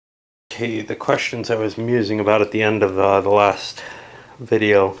Okay, the questions I was musing about at the end of the last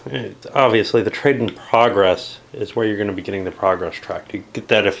video. Obviously, the trade in progress is where you're going to be getting the progress track. You get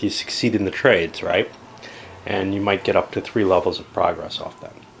that if you succeed in the trades, right? And you might get up to 3 levels of progress off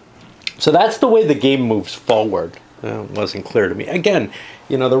that. So that's the way the game moves forward. It wasn't clear to me. Again,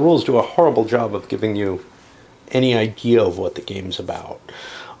 you know, the rules do a horrible job of giving you any idea of what the game's about.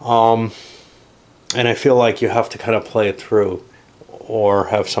 And I feel like you have to kind of play it through or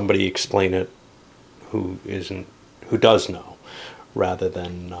have somebody explain it who does know, rather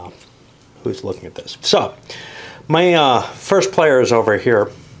than who's looking at this. So, my first player is over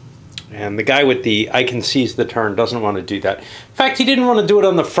here, and the guy with the I can seize the turn doesn't want to do that. In fact, he didn't want to do it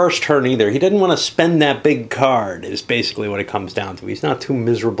on the first turn either. He didn't want to spend that big card, is basically what it comes down to. He's not too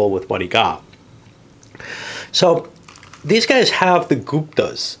miserable with what he got. So, these guys have the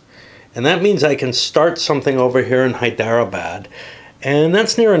Guptas, and that means I can start something over here in Hyderabad. And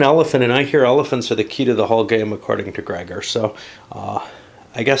that's near an elephant, and I hear elephants are the key to the whole game, according to Gregor. So,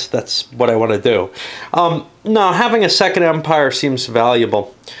 I guess that's what I want to do. Now, having a second empire seems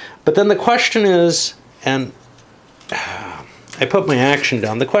valuable. But then the question is, and I put my action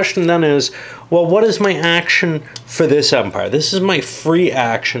down. The question then is, well, what is my action for this empire? This is my free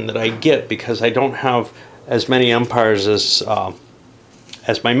action that I get because I don't have as many empires as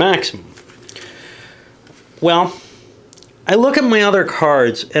my maximum. Well, I look at my other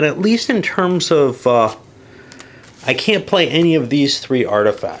cards, and at least in terms of, I can't play any of these 3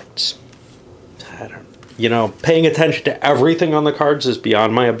 artifacts. You know, paying attention to everything on the cards is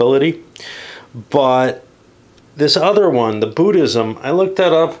beyond my ability. But this other one, the Buddhism, I looked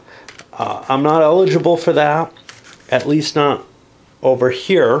that up. I'm not eligible for that, at least not over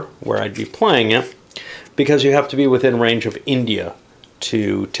here where I'd be playing it, because you have to be within range of India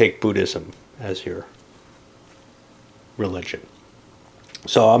to take Buddhism as your religion.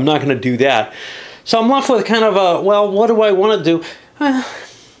 So I'm not going to do that. So I'm left with kind of a, well, what do I want to do?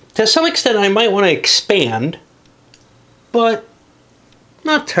 To some extent, I might want to expand, but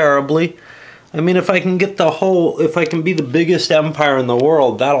not terribly. I mean, if I can get if I can be the biggest empire in the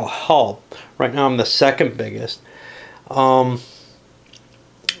world, that'll help. Right now, I'm the second biggest. But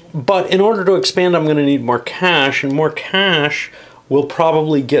in order to expand, I'm going to need more cash, and more cash will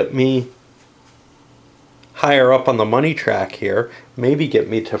probably get me higher up on the money track here, maybe get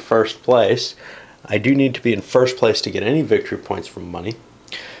me to first place. I do need to be in first place to get any victory points from money.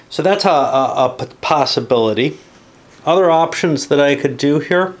 So that's a possibility. Other options that I could do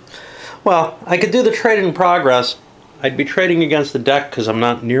here, well, I could do the trade in progress. I'd be trading against the deck because I'm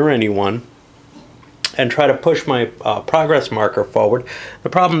not near anyone, and try to push my progress marker forward. The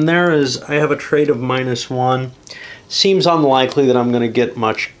problem there is I have a trade of -1. Seems unlikely that I'm going to get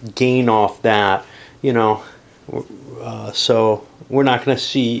much gain off that. You know, so we're not going to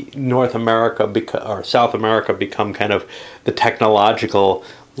see North America or South America become kind of the technological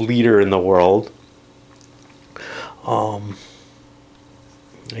leader in the world.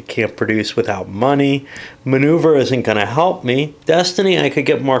 I can't produce without money. Maneuver isn't going to help me. Destiny, I could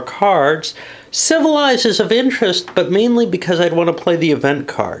get more cards. Civilize is of interest, but mainly because I'd want to play the event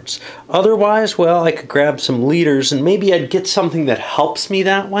cards. Otherwise, well, I could grab some leaders, and maybe I'd get something that helps me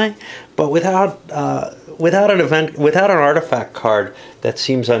that way. But without an artifact card, that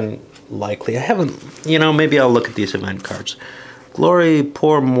seems unlikely. I haven't, you know, maybe I'll look at these event cards. Glory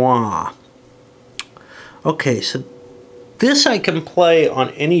pour moi. Okay, so this I can play on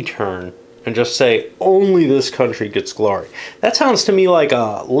any turn and just say, only this country gets glory. That sounds to me like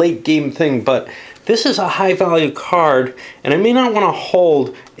a late game thing, but this is a high value card, and I may not want to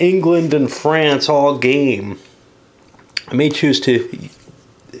hold England and France all game. I may choose to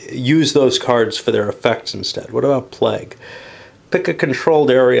use those cards for their effects instead. What about plague? Pick a controlled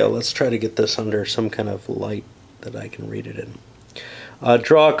area. Let's try to get this under some kind of light that I can read it in.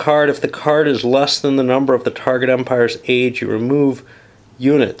 Draw a card. If the card is less than the number of the target empire's age, you remove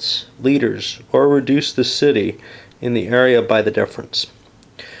units, leaders, or reduce the city in the area by the difference.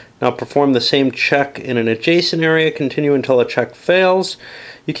 Now perform the same check in an adjacent area. Continue until a check fails.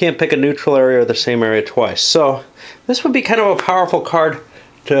 You can't pick a neutral area or the same area twice. So this would be kind of a powerful card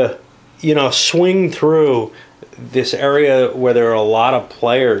to, you know, swing through this area where there are a lot of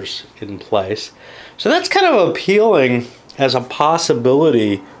players in place. So that's kind of appealing as a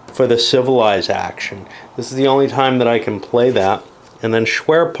possibility for the Civilize action. This is the only time that I can play that. And then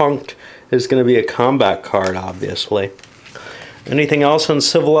Schwerpunkt is going to be a combat card, obviously. Anything else on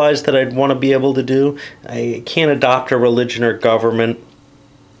Civilize that I'd want to be able to do? I can't adopt a religion or government.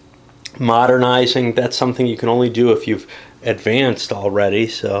 Modernizing, that's something you can only do if you've advanced already.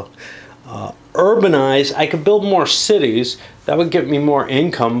 So urbanize. I could build more cities. That would get me more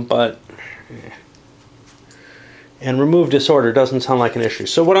income, but... And remove disorder doesn't sound like an issue.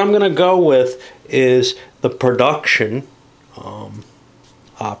 So what I'm going to go with is the production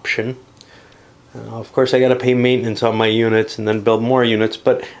option. Of course, I got to pay maintenance on my units and then build more units,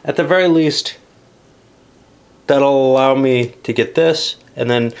 but at the very least, that'll allow me to get this, and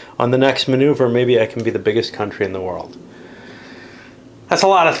then on the next maneuver, maybe I can be the biggest country in the world. That's a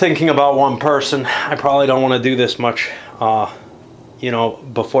lot of thinking about one person. I probably don't want to do this much, you know,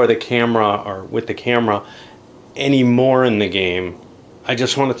 before the camera or with the camera anymore in the game. I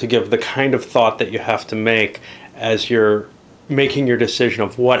just wanted to give the kind of thought that you have to make as you're making your decision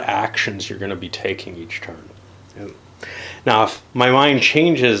of what actions you're going to be taking each turn. Now, if my mind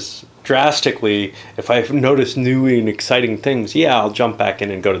changes drastically, if I notice new and exciting things, yeah, I'll jump back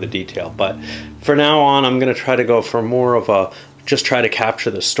in and go to the detail. But for now on, I'm going to try to go for more of a, just try to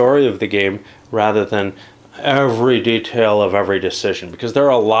capture the story of the game rather than every detail of every decision, because there are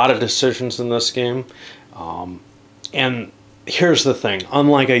a lot of decisions in this game. And here's the thing,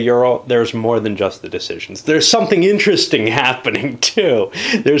 unlike a Euro, there's more than just the decisions. There's something interesting happening too.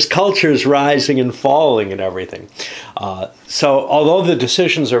 There's cultures rising and falling and everything. So although the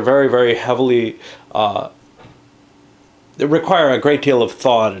decisions are very, very heavily, they require a great deal of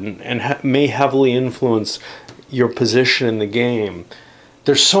thought and may heavily influence your position in the game,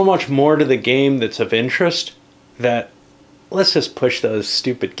 there's so much more to the game that's of interest that let's just push those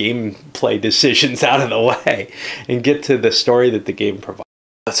stupid gameplay decisions out of the way and get to the story that the game provides.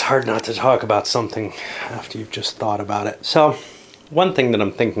 It's hard not to talk about something after you've just thought about it. So one thing that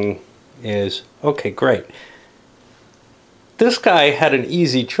I'm thinking is, okay, great. This guy had an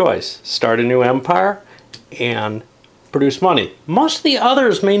easy choice. Start a new empire and produce money. Most of the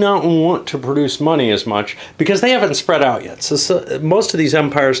others may not want to produce money as much because they haven't spread out yet. So most of these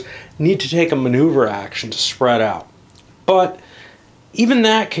empires need to take a maneuver action to spread out. But even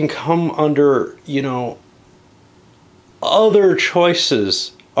that can come under, you know, other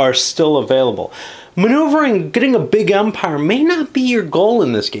choices are still available. Maneuvering, getting a big empire may not be your goal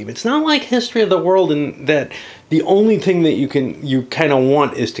in this game. It's not like History of the World in that the only thing that you kind of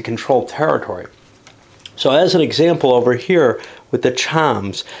want is to control territory. So as an example over here with the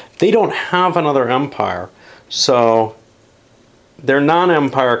Chams, they don't have another empire, so their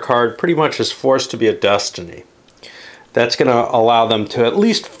non-empire card pretty much is forced to be a destiny. That's going to allow them to at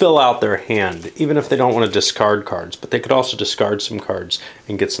least fill out their hand, even if they don't want to discard cards. But they could also discard some cards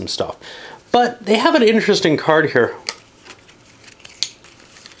and get some stuff. But they have an interesting card here.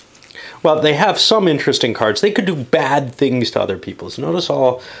 Well, they have some interesting cards. They could do bad things to other people. So notice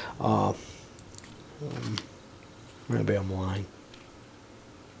all... maybe I'm lying.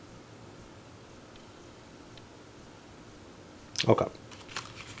 Okay.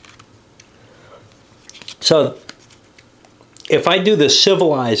 So... if I do the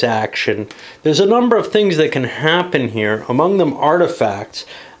civilize action, there's a number of things that can happen here, among them artifacts.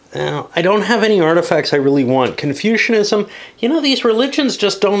 Now, I don't have any artifacts I really want. Confucianism, you know, these religions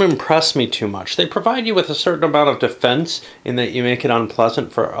just don't impress me too much. They provide you with a certain amount of defense in that you make it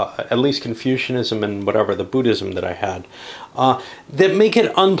unpleasant for at least Confucianism and whatever, the Buddhism that I had, that make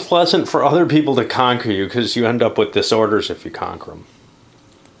it unpleasant for other people to conquer you because you end up with disorders if you conquer them.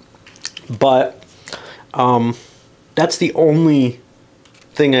 But, that's the only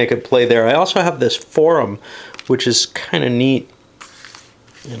thing I could play there. I also have this forum, which is kind of neat.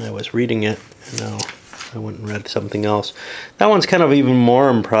 And I was reading it. No, I went and read something else. That one's kind of even more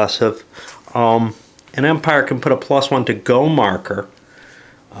impressive. An empire can put a +1 to go marker.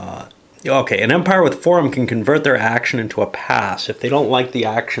 Okay, an empire with forum can convert their action into a pass if they don't like the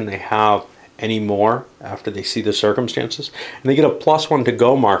action they have anymore after they see the circumstances, and they get a +1 to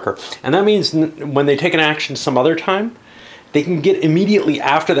go marker, and that means when they take an action some other time, they can get immediately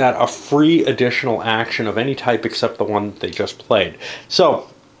after that a free additional action of any type except the one they just played. So,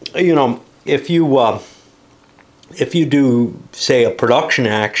 you know, if you do, say, a production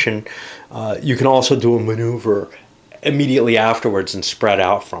action, you can also do a maneuver immediately afterwards and spread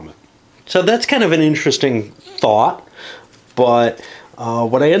out from it. So that's kind of an interesting thought, but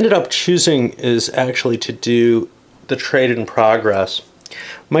what I ended up choosing is actually to do the trade in progress.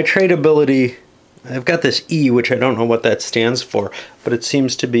 My trade ability, I've got this E, which I don't know what that stands for, but it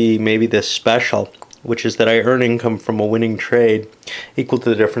seems to be maybe this special, which is that I earn income from a winning trade equal to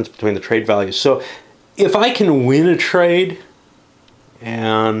the difference between the trade values. So if I can win a trade,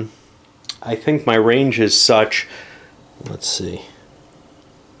 and I think my range is such, let's see,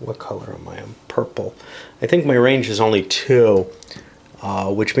 what color am I? I'm purple. I think my range is only 2.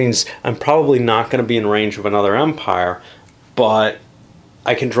 Which means I'm probably not going to be in range of another empire, but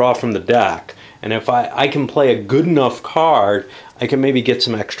I can draw from the deck. And if I can play a good enough card, I can maybe get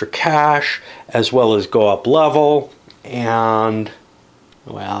some extra cash as well as go up level. And,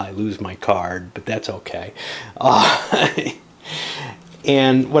 well, I lose my card, but that's okay.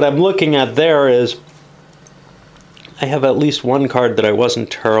 And what I'm looking at there is I have at least one card that I wasn't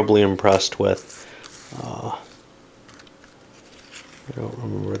terribly impressed with. I don't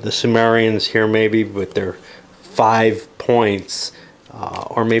remember. The Sumerians here maybe with their 5 points,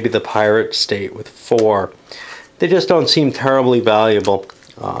 or maybe the Pirate State with 4. They just don't seem terribly valuable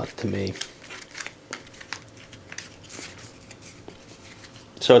to me.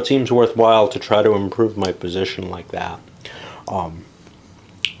 So it seems worthwhile to try to improve my position like that.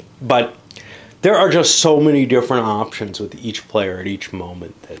 But there are just so many different options with each player at each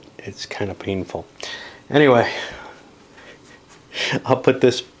moment that it's kind of painful. Anyway, I'll put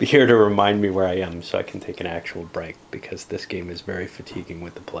this here to remind me where I am so I can take an actual break, because this game is very fatiguing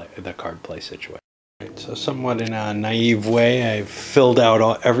with the card play situation. Right, so somewhat in a naive way, I've filled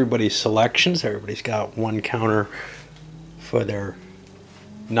out everybody's selections. Everybody's got one counter for their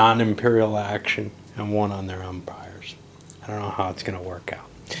non-imperial action and one on their umpires. I don't know how it's going to work out.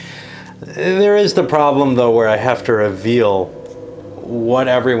 There is the problem, though, where I have to reveal what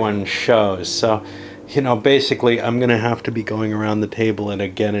everyone shows. So, you know, basically, I'm going to have to be going around the table and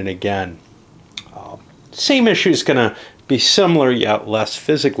again. Same issue is going to be similar, yet less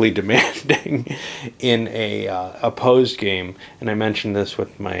physically demanding in a opposed game. And I mentioned this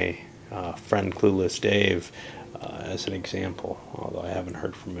with my friend Clueless Dave as an example, although I haven't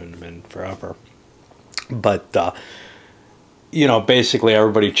heard from him in forever. But you know, basically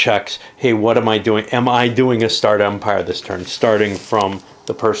everybody checks, hey, what am I doing? Am I doing a start umpire this turn? Starting from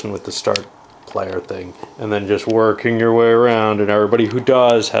the person with the start player thing, and then just working your way around, and everybody who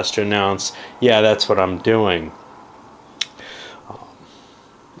does has to announce, yeah, that's what I'm doing. All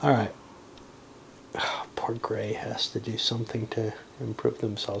right. Poor Gray has to do something to improve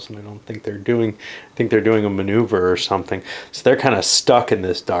themselves, and I don't think they're doing, I think they're doing a maneuver or something. So they're kind of stuck in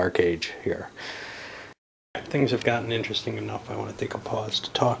this dark age here. Things have gotten interesting enough. I want to take a pause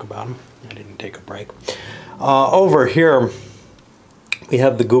to talk about them. I didn't take a break. Over here, we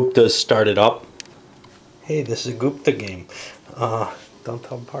have the Guptas started up. Hey, this is a Gupta game. Don't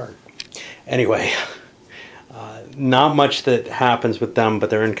tell them apart. Anyway, not much that happens with them, but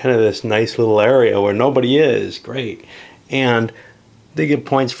they're in kind of this nice little area where nobody is. Great. And they get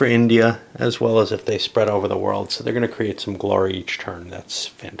points for India, as well as if they spread over the world. So they're going to create some glory each turn. That's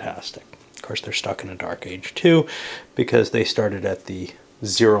fantastic. Of course, they're stuck in a dark age too, because they started at the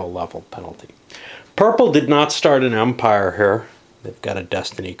 0 level penalty. Purple did not start an empire here. They've got a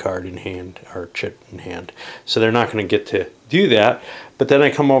destiny card in hand, or chit in hand, so they're not going to get to do that. But then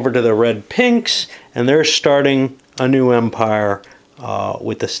I come over to the red pinks, and they're starting a new empire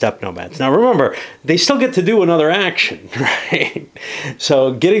with the steppe nomads. Now remember, they still get to do another action, right?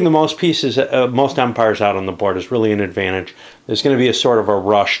 So getting the most pieces, most empires out on the board is really an advantage. There's going to be a sort of a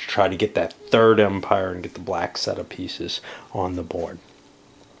rush to try to get that third empire and get the black set of pieces on the board.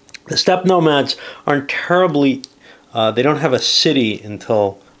 The steppe nomads aren't terribly, they don't have a city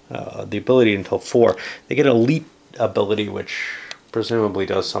until, the ability until 4. They get elite ability, which presumably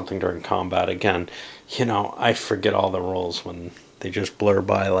does something during combat. Again, you know, I forget all the rules when they just blur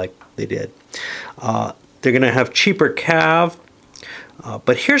by like they did. They're going to have cheaper cav,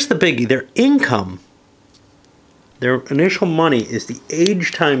 but here's the biggie. Their income, their initial money is the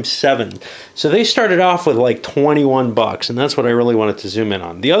age times 7. So they started off with like 21 bucks, and that's what I really wanted to zoom in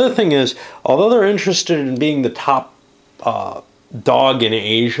on. The other thing is, although they're interested in being the top dog in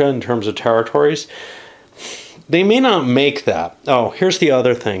Asia in terms of territories, they may not make that. Oh, here's the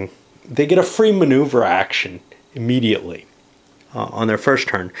other thing. They get a free maneuver action immediately on their first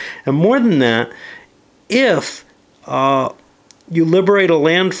turn. And more than that, if you liberate a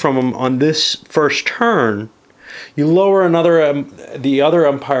land from them on this first turn, you lower the other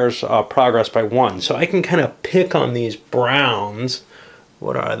empire's progress by 1. So I can kind of pick on these browns.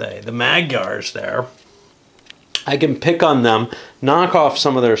 What are they? The Magyars there. I can pick on them, knock off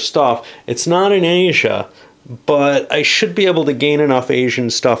some of their stuff. It's not in Asia, but I should be able to gain enough Asian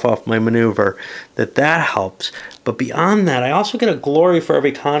stuff off my maneuver that helps. But beyond that, I also get a glory for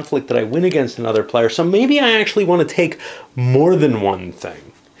every conflict that I win against another player. So maybe I actually want to take more than one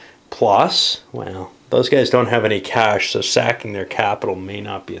thing. Plus, well, those guys don't have any cash, so sacking their capital may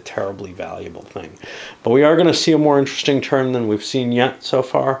not be a terribly valuable thing. But we are going to see a more interesting turn than we've seen yet so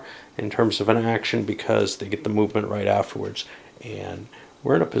far in terms of an action, because they get the movement right afterwards. And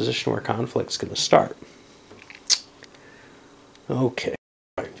we're in a position where conflict's going to start. Okay,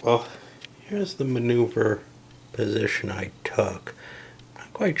 right, well, here's the maneuver position I took. I'm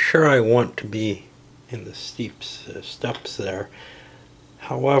not quite sure I want to be in the steep steps there.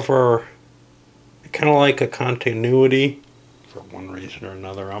 However, I kind of like a continuity for one reason or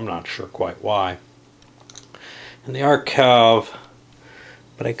another. I'm not sure quite why. And they are cav,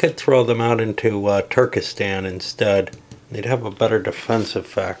 but I could throw them out into Turkestan instead. They'd have a better defensive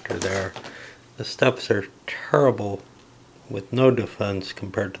factor there. The steppes are terrible with no defense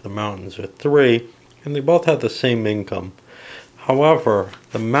compared to the mountains with 3, and they both have the same income. However,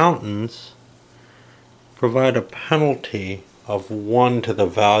 the mountains provide a penalty of 1 to the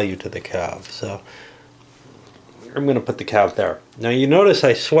value to the cav. So I'm going to put the cav there. Now you notice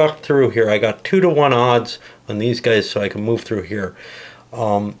I swept through here. I got 2 to 1 odds on these guys so I can move through here.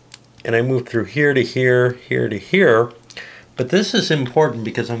 And I moved through here to here, here to here. But this is important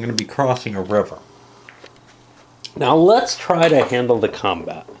because I'm going to be crossing a river. Now let's try to handle the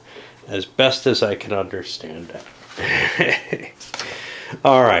combat as best as I can understand it.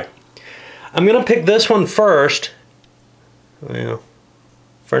 Alright. I'm going to pick this one first. Well,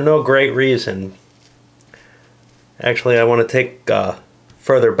 for no great reason. Actually, I want to take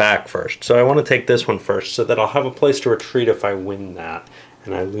further back first. So I want to take this one first so that I'll have a place to retreat if I win that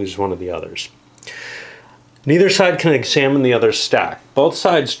and I lose one of the others. Neither side can examine the other's stack. Both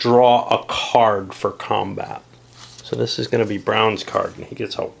sides draw a card for combat. So this is going to be Brown's card, and he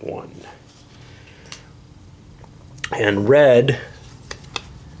gets a 1. And red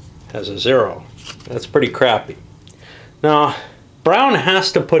has a 0. That's pretty crappy. Now, Brown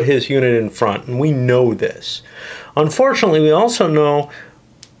has to put his unit in front, and we know this. Unfortunately, we also know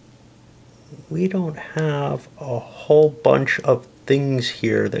we don't have a whole bunch of things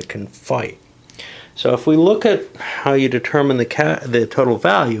here that can fight. So if we look at how you determine the total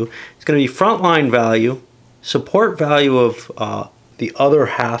value, it's going to be frontline value, support value of the other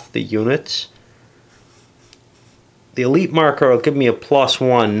half the units. The elite marker will give me a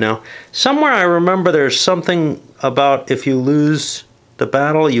 +1. Now, somewhere I remember there's something about if you lose the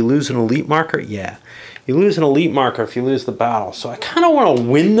battle, you lose an elite marker. Yeah, you lose an elite marker if you lose the battle. So I kind of want to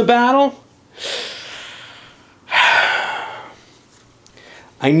win the battle.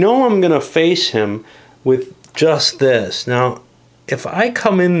 I know I'm going to face him with just this. Now, if I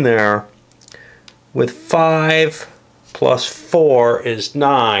come in there with 5 + 4 is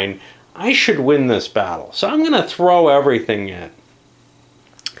 9, I should win this battle. So I'm going to throw everything in,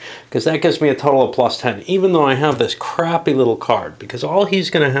 because that gives me a total of +10, even though I have this crappy little card, because all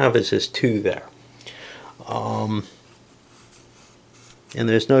he's going to have is his 2 there. And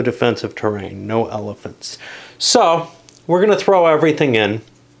there's no defensive terrain, no elephants. So we're going to throw everything in.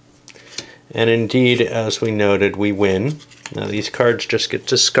 And indeed, as we noted, we win. Now these cards just get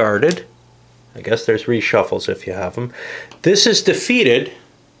discarded. I guess there's reshuffles if you have them. This is defeated.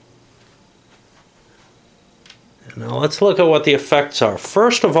 Now let's look at what the effects are.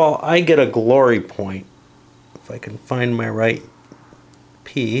 First of all, I get a glory point. If I can find my right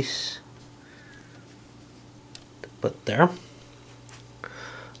piece to put there.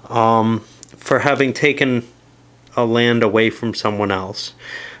 For having taken a land away from someone else.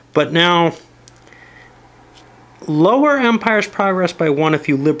 But now, lower Empire's progress by 1 if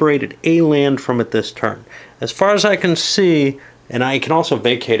you liberated a land from it this turn. As far as I can see, and I can also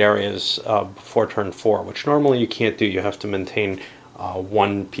vacate areas before turn 4, which normally you can't do. You have to maintain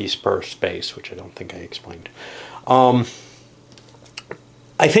 1 piece per space, which I don't think I explained. I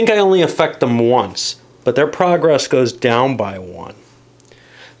think I only affect them once, but their progress goes down by 1.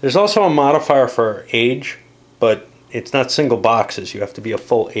 There's also a modifier for age, but it's not single boxes. You have to be a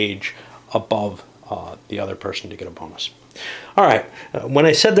full age above the other person to get a bonus. All right, when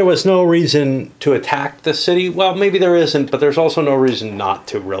I said there was no reason to attack the city, well, maybe there isn't, but there's also no reason not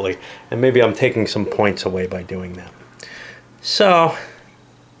to, really. And maybe I'm taking some points away by doing that. So,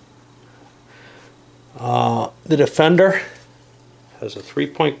 the defender has a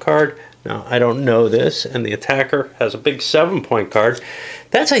 3-point card. Now, I don't know this, and the attacker has a big 7-point card.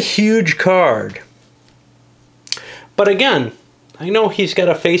 That's a huge card. But again, I know he's got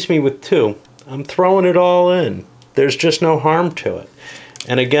to face me with 2. I'm throwing it all in. There's just no harm to it.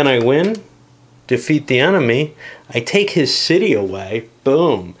 And again, I win, defeat the enemy. I take his city away.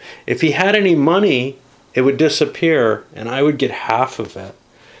 Boom. If he had any money, it would disappear, and I would get half of it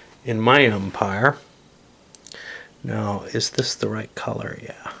in my empire. Now, is this the right color?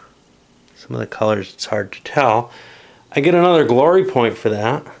 Yeah. Some of the colors, it's hard to tell. I get another glory point for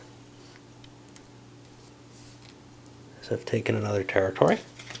that. I've taken another territory.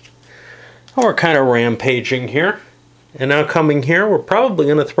 Oh, we're kind of rampaging here. And now coming here, we're probably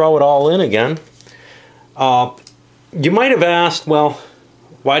going to throw it all in again. You might have asked, well,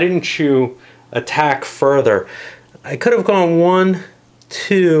 why didn't you attack further? I could have gone 1,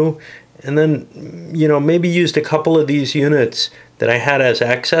 2, and then, you know, maybe used a couple of these units that I had as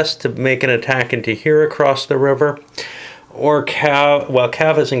excess to make an attack into here across the river. Or Cav, well,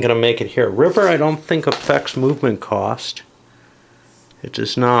 Cav isn't going to make it here. River, I don't think affects movement cost. It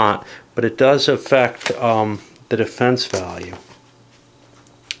does not, but it does affect the defense value.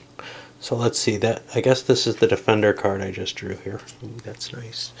 So let's see that. I guess this is the defender card I just drew here. Ooh, that's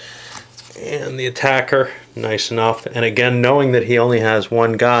nice. And the attacker, nice enough. And again, knowing that he only has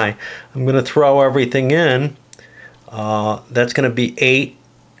one guy, I'm going to throw everything in. That's going to be 8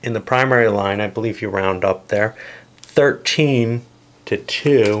 in the primary line. I believe you round up there. 13 to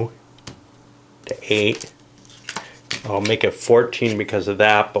 2 to 8. I'll make it 14 because of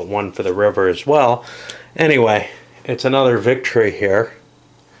that, but 1 for the river as well. Anyway, it's another victory here,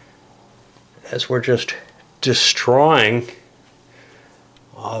 as we're just destroying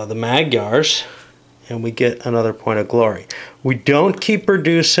the Magyars, and we get another point of glory. We don't keep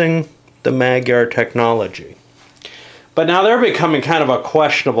reducing the Magyar technology. But now they're becoming kind of a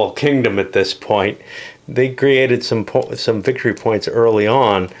questionable kingdom at this point. They created some victory points early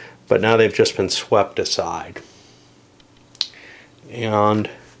on, but now they've just been swept aside. And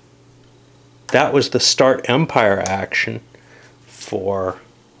that was the start empire action for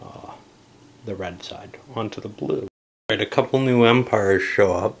the red side. Onto the blue. Right, a couple new empires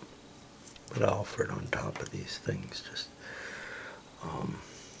show up. Put Alfred on top of these things. Just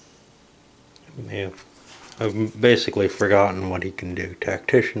I've basically forgotten what he can do.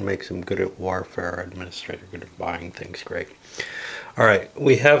 Tactician makes him good at warfare. Administrator good at buying things. Great. All right,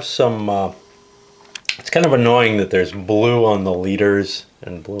 we have some. It's kind of annoying that there's blue on the leaders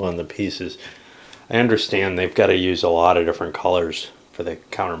and blue on the pieces. I understand they've got to use a lot of different colors for the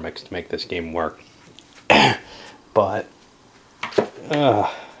counter mix to make this game work. But I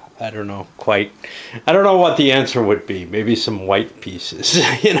don't know quite. I don't know what the answer would be. Maybe some white pieces,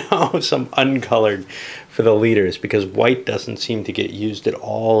 you know, some uncolored for the leaders, because white doesn't seem to get used at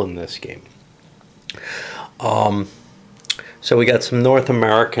all in this game. So we got some North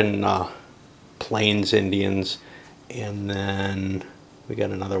American Plains Indians, and then we got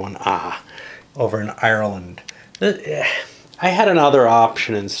another one over in Ireland. I had another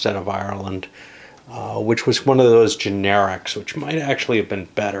option instead of Ireland, which was one of those generics, which might actually have been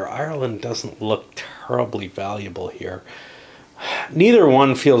better. Ireland doesn't look terribly valuable here. Neither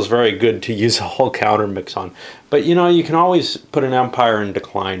one feels very good to use a whole counter mix on, but you know, you can always put an empire in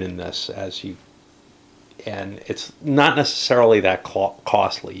decline in this as you, and it's not necessarily that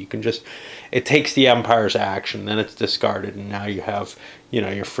costly. You can just, it takes the empire's action, then it's discarded, and now you have, you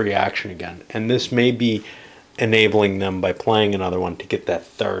know, your free action again. And this may be enabling them by playing another one to get that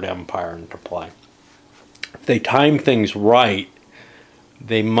third empire into play. If they time things right,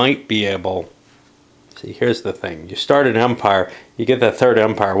 they might be able. See, here's the thing. You start an empire, you get that third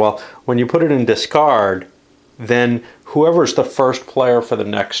empire. Well, when you put it in discard, then whoever's the first player for the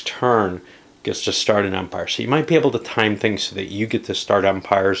next turn gets to start an empire. So you might be able to time things so that you get to start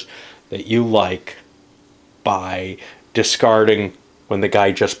empires that you like by discarding when the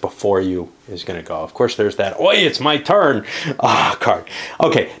guy just before you is going to go. Of course, there's that, oi, it's my turn, card.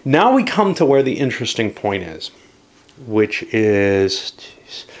 Okay, now we come to where the interesting point is, which is,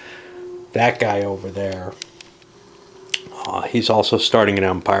 geez, that guy over there. He's also starting an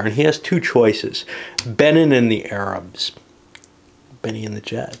empire, and he has two choices: Benin and the Arabs. Benny and the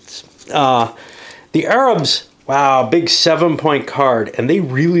Jets. The Arabs, wow, big 7-point card, and they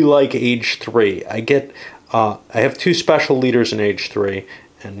really like Age 3. I have two special leaders in Age 3,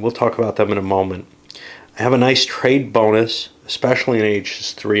 and we'll talk about them in a moment. I have a nice trade bonus, especially in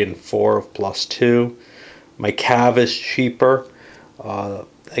Ages 3 and 4 of +2. My Cav is cheaper. I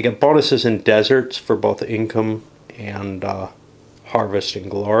get bonuses in deserts for both income and harvest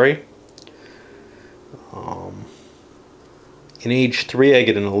and glory. In Age 3, I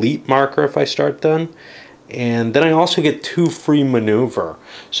get an elite marker if I start then. And then I also get 2 free maneuver.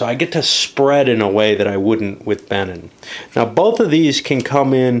 So I get to spread in a way that I wouldn't with Benin. Now, both of these can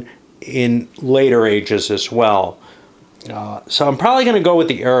come in later ages as well. So I'm probably going to go with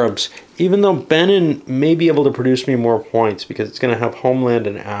the Arabs, even though Benin may be able to produce me more points because it's going to have homeland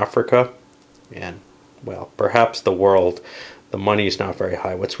in Africa and, well, perhaps the world. The money's not very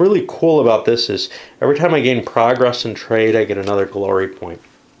high. What's really cool about this is every time I gain progress in trade, I get another glory point.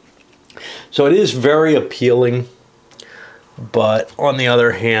 So it is very appealing, but on the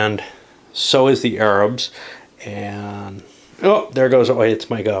other hand, so is the Arabs. And, oh, there goes, oh, it's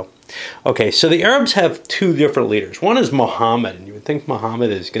my go. Okay, so the Arabs have 2 different leaders. One is Muhammad, and you would think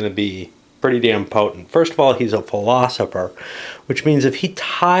Muhammad is going to be pretty damn potent. First of all, he's a philosopher, which means if he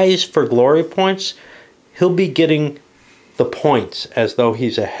ties for glory points, he'll be getting the points as though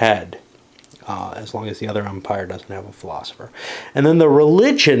he's ahead, as long as the other umpire doesn't have a philosopher. And then the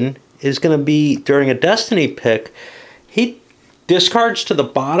religion is going to be, during a destiny pick, he discards to the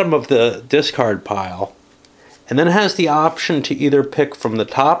bottom of the discard pile, and then has the option to either pick from the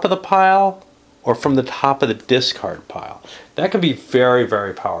top of the pile or from the top of the discard pile. That could be very,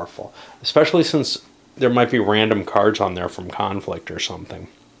 very powerful, especially since there might be random cards on there from conflict or something.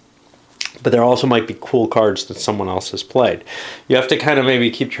 But there also might be cool cards that someone else has played. You have to kind of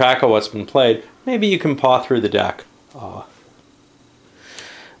maybe keep track of what's been played. Maybe you can paw through the deck.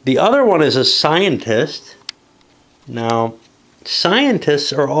 The other one is a scientist. Now,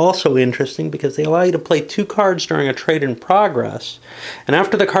 scientists are also interesting because they allow you to play 2 cards during a trade in progress. And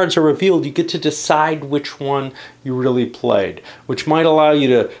after the cards are revealed, you get to decide which one you really played, which might allow you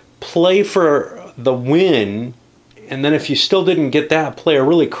to play for the win, and then if you still didn't get that, play a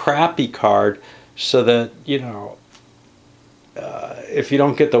really crappy card so that, you know, if you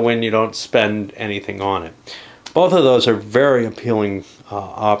don't get the win, you don't spend anything on it. Both of those are very appealing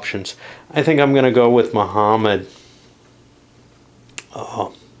options. I think I'm going to go with Muhammad.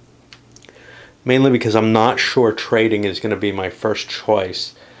 Mainly because I'm not sure trading is going to be my first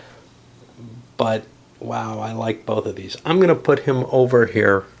choice. But, wow, I like both of these. I'm going to put him over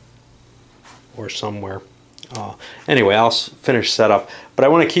here or somewhere. Anyway, I'll finish setup. But I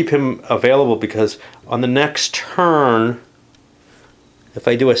want to keep him available because on the next turn, if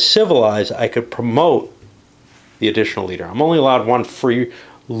I do a civilize, I could promote the additional leader. I'm only allowed 1 free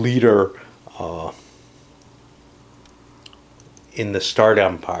leader in the start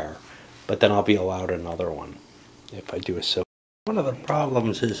empire, but then I'll be allowed another one if I do a civil. One of the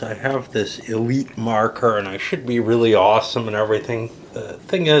problems is I have this elite marker and I should be really awesome and everything. The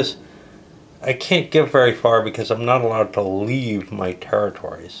thing is, I can't get very far because I'm not allowed to leave my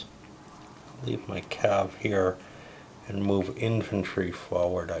territories. I'll leave my cav here and move infantry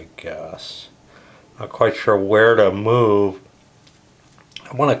forward, I guess. Not quite sure where to move.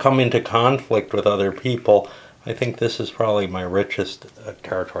 I want to come into conflict with other people. I think this is probably my richest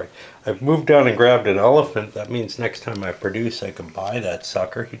territory. I've moved down and grabbed an elephant. That means next time I produce, I can buy that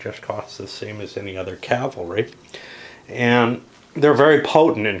sucker. He just costs the same as any other cavalry. And they're very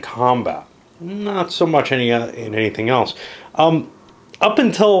potent in combat. Not so much in anything else. Up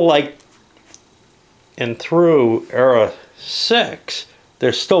until like and through era 6,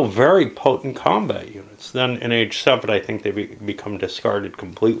 they're still very potent combat units. Then in age 7, I think they become discarded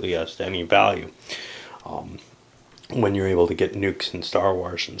completely as to any value. When you're able to get nukes in Star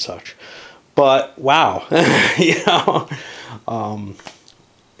Wars and such. But wow, you know,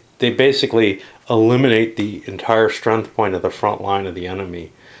 they basically eliminate the entire strength point of the front line of the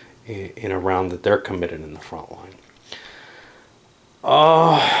enemy in a round that they're committed in the front line.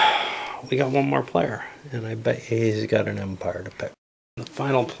 We got one more player, and I bet he's got an empire to pick. The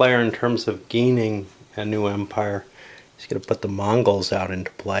final player in terms of gaining a new empire is going to put the Mongols out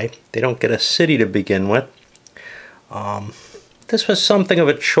into play. They don't get a city to begin with. This was something of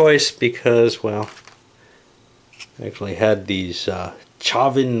a choice because, well, I actually had these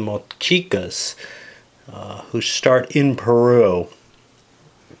Chavin Mochikas who start in Peru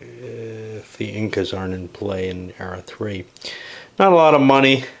if the Incas aren't in play in Era 3. Not a lot of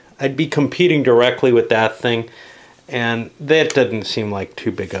money. I'd be competing directly with that thing, and that didn't seem like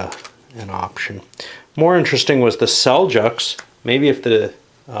too big an option. More interesting was the Seljuks. Maybe if the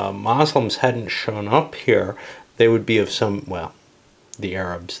Muslims hadn't shown up here, they would be of some, well, the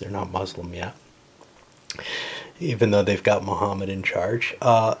Arabs, they're not Muslim yet, even though they've got Muhammad in charge.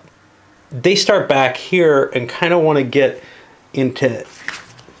 They start back here and kind of want to get into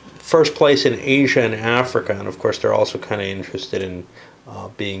first place in Asia and Africa, and of course they're also kind of interested in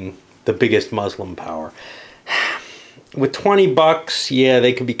being the biggest Muslim power. With 20 bucks, yeah,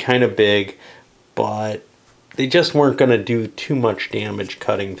 they could be kind of big, but they just weren't going to do too much damage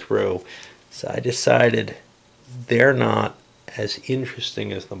cutting through. So I decided they're not as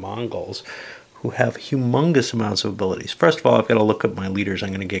interesting as the Mongols, who have humongous amounts of abilities. First of all, I've got to look at my leaders. I'm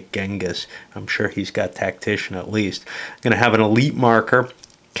going to get Genghis. I'm sure he's got tactician at least. I'm going to have an elite marker.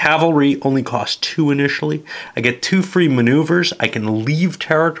 Cavalry only costs 2 initially. I get 2 free maneuvers. I can leave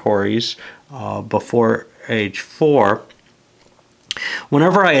territories before age 4.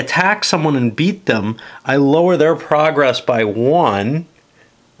 Whenever I attack someone and beat them, I lower their progress by 1.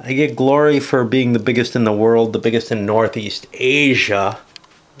 I get glory for being the biggest in the world, the biggest in Northeast Asia.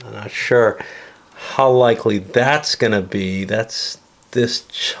 I'm not sure how likely that's going to be. That's this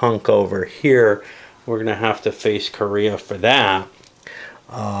chunk over here. We're going to have to face Korea for that.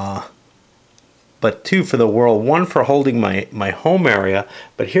 But 2 for the world, 1 for holding my home area.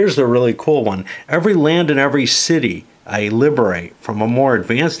 But here's the really cool one. Every land and every city I liberate from a more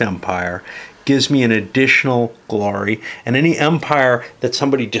advanced empire gives me an additional glory, and any empire that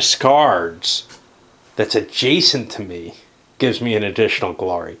somebody discards that's adjacent to me gives me an additional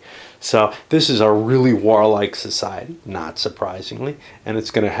glory. So this is a really warlike society, not surprisingly, and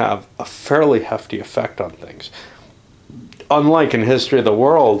it's going to have a fairly hefty effect on things. Unlike in History of the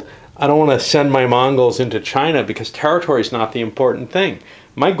World, I don't want to send my Mongols into China because territory is not the important thing.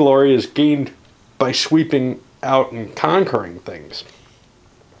 My glory is gained by sweeping out and conquering things.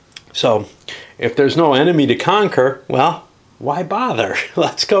 So if there's no enemy to conquer, well, why bother?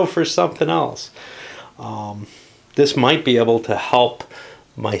 Let's go for something else. This might be able to help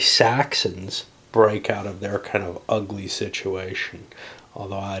my Saxons break out of their kind of ugly situation.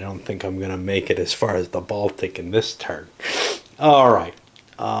 Although I don't think I'm going to make it as far as the Baltic in this turn. All right.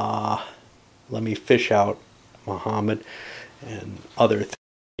 Let me fish out Muhammad and other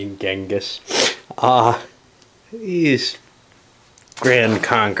things. Genghis. These grand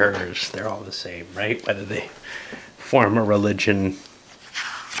conquerors, they're all the same, right? Whether they form a religion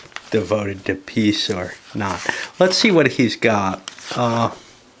devoted to peace or not. Let's see what he's got.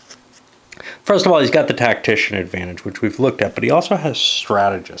 First of all, he's got the tactician advantage, which we've looked at, but he also has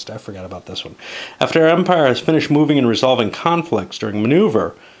strategist. I forgot about this one. After our empire has finished moving and resolving conflicts during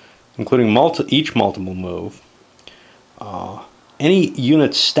maneuver, including each multiple move, any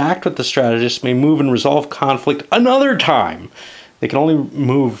unit stacked with the strategist may move and resolve conflict another time. They can only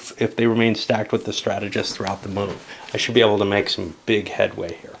move if they remain stacked with the strategist throughout the move. I should be able to make some big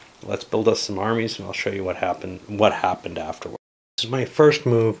headway here. Let's build us some armies, and I'll show you what happened afterwards. This is my first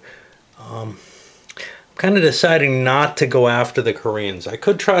move. I'm kind of deciding not to go after the Koreans. I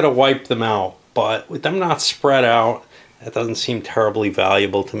could try to wipe them out, but with them not spread out, that doesn't seem terribly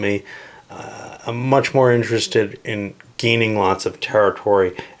valuable to me. I'm much more interested in gaining lots of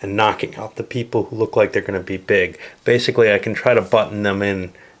territory and knocking out the people who look like they're going to be big. Basically, I can try to button them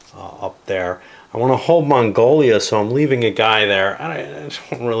in up there. I want to hold Mongolia, so I'm leaving a guy there. I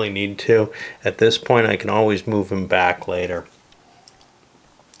don't really need to. At this point, I can always move him back later.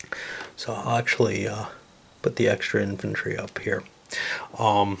 So I'll actually put the extra infantry up here.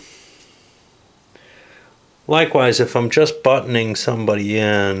 Likewise, if I'm just buttoning somebody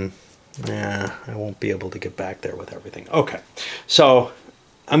in, I won't be able to get back there with everything. Okay, so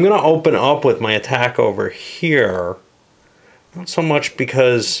I'm going to open up with my attack over here. Not so much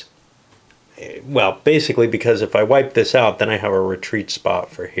because, well, basically because if I wipe this out, then I have a retreat spot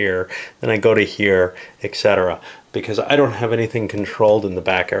for here. Then I go to here, etc. Because I don't have anything controlled in the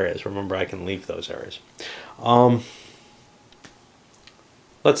back areas. Remember, I can leave those areas.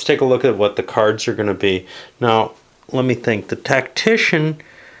 Let's take a look at what the cards are going to be. Now, let me think. The tactician,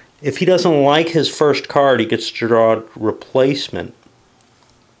 if he doesn't like his first card, he gets to draw a replacement.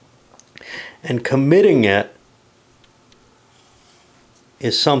 And committing it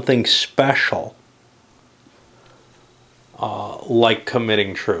is something special, like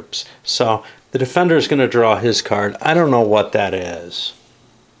committing troops. So the defender is going to draw his card. I don't know what that is,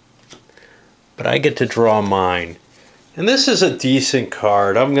 but I get to draw mine. And this is a decent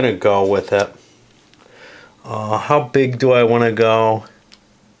card. I'm going to go with it. How big do I want to go?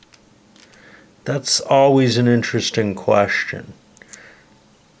 That's always an interesting question.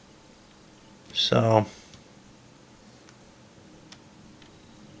 So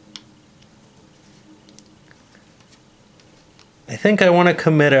I think I want to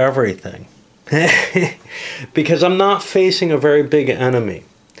commit everything because I'm not facing a very big enemy.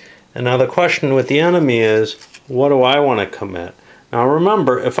 And now the question with the enemy is, what do I want to commit? Now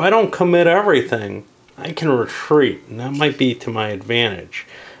remember, if I don't commit everything, I can retreat, and that might be to my advantage.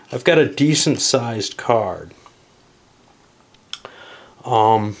 I've got a decent sized card.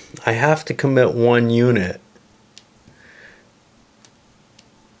 I have to commit one unit.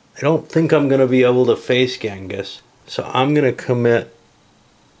 I don't think I'm going to be able to face Genghis, so I'm going to commit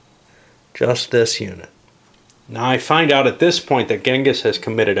just this unit. Now I find out at this point that Genghis has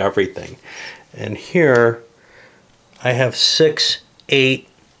committed everything. And here I have 6, 8.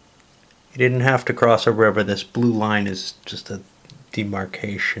 He didn't have to cross a river. This blue line is just a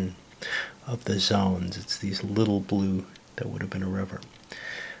demarcation of the zones. It's these little blue that would have been a river.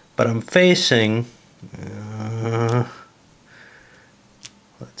 But I'm facing,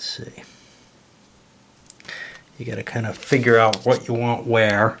 let's see. You got to kind of figure out what you want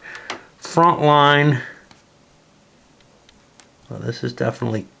where. Front line. Well, this is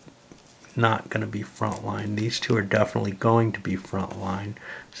definitely not going to be front line. These two are definitely going to be front line.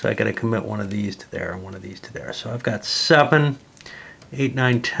 So I got to commit one of these to there and one of these to there. So I've got 7, 8,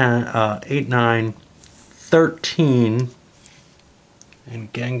 9, 10, 8, 9, 13.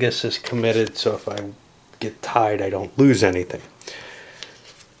 And Genghis is committed, so if I get tied, I don't lose anything.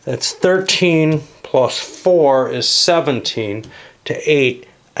 That's 13 plus 4 is 17 to 8.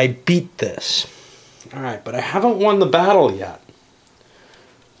 I beat this. All right, but I haven't won the battle yet.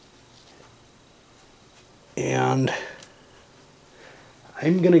 And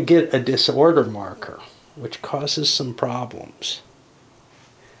I'm going to get a disorder marker, which causes some problems.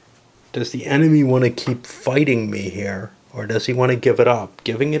 Does the enemy want to keep fighting me here, or does he want to give it up?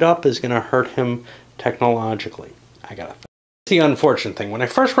 Giving it up is going to hurt him technologically. I got to think. The unfortunate thing, when I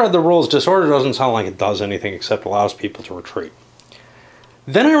first read the rules, disorder doesn't sound like it does anything except allows people to retreat.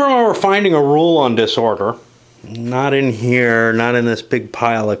 Then I remember finding a rule on disorder, not in here, not in this big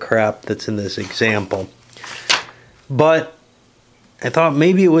pile of crap that's in this example, but I thought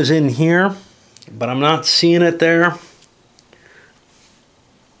maybe it was in here, but I'm not seeing it there.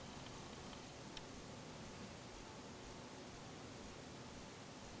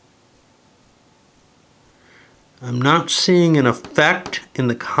 I'm not seeing an effect in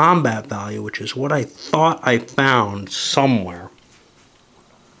the combat value, which is what I thought I found somewhere.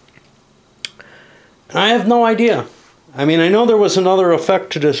 And I have no idea. I mean, I know there was another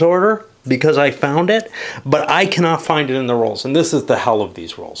effect to disorder because I found it, but I cannot find it in the rules. And this is the hell of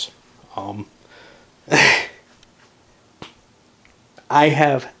these rules. I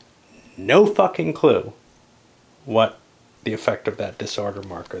have no fucking clue what the effect of that disorder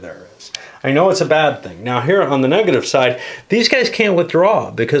marker there is. I know it's a bad thing. Now here on the negative side, these guys can't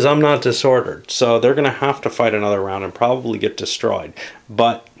withdraw because I'm not disordered. So they're going to have to fight another round and probably get destroyed.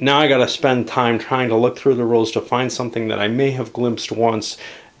 But now I got to spend time trying to look through the rules to find something that I may have glimpsed once,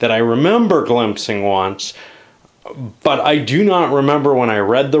 that I remember glimpsing once, but I do not remember when I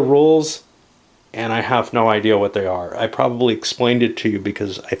read the rules, and I have no idea what they are. I probably explained it to you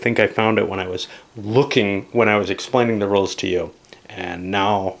because I think I found it when I was explaining the rules to you. And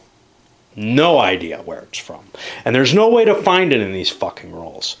now, no idea where it's from. And there's no way to find it in these fucking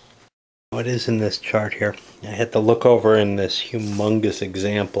rules. What is in this chart here? I had to look over in this humongous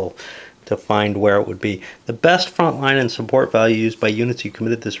example to find where it would be. The best frontline and support value used by units you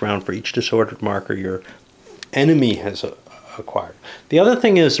committed this round for each disordered marker your enemy has acquired. The other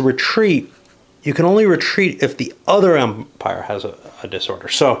thing is retreat. You can only retreat if the other empire has a disorder.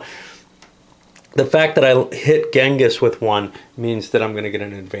 So the fact that I hit Genghis with one means that I'm going to get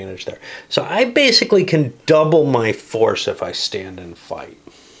an advantage there. So I basically can double my force if I stand and fight.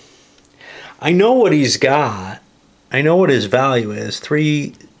 I know what he's got. I know what his value is.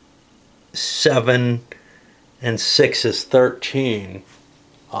 3, 7, and 6 is 13.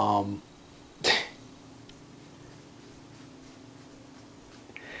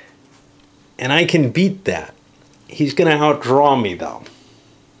 And I can beat that. He's going to outdraw me, though.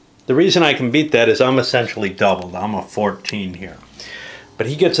 The reason I can beat that is I'm essentially doubled. I'm a 14 here. But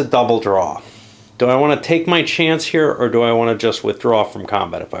he gets a double draw. Do I want to take my chance here, or do I want to just withdraw from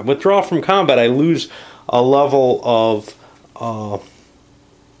combat? If I withdraw from combat, I lose a level of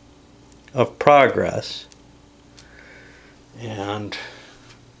progress. And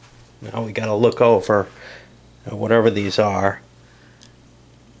now we got to look over whatever these are.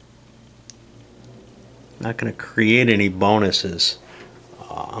 Not going to create any bonuses.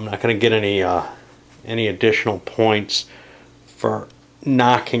 I'm not going to get any additional points for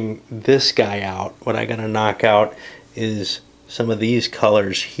knocking this guy out. What I got to knock out is some of these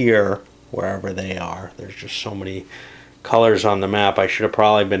colors here, wherever they are. There's just so many colors on the map. I should have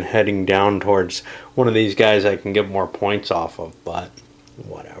probably been heading down towards one of these guys I can get more points off of, but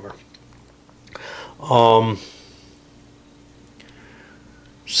whatever.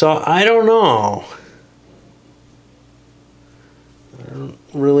 So I don't know. I don't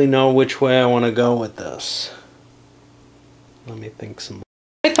really know which way I want to go with this. Let me think some more.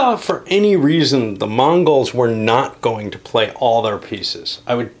 I thought for any reason the Mongols were not going to play all their pieces.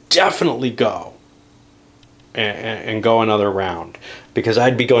 I would definitely go and go another round, because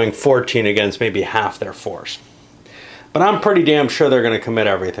I'd be going 14 against maybe half their force. But I'm pretty damn sure they're going to commit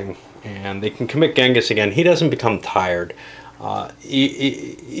everything, and they can commit Genghis again. He doesn't become tired.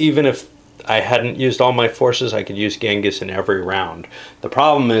 Even if I hadn't used all my forces, I could use Genghis in every round. The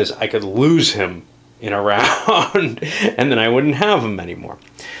problem is I could lose him in a round and then I wouldn't have him anymore.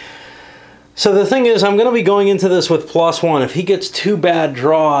 So the thing is, I'm going to be going into this with +1. If he gets 2 bad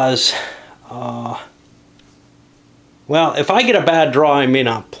draws, well, if I get a bad draw, I may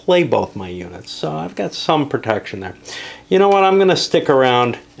not play both my units. So I've got some protection there. You know what? I'm going to stick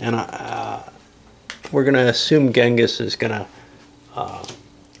around, and we're going to assume Genghis is going to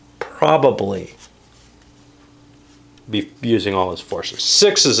probably be using all his forces.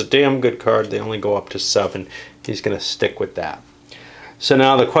 6 is a damn good card. They only go up to 7. He's going to stick with that. So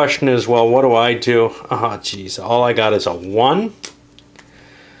now the question is, well, what do I do? Oh, geez, all I got is a 1.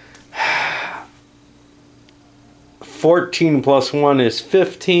 14 plus 1 is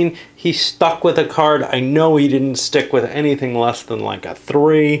 15. He's stuck with a card. I know he didn't stick with anything less than like a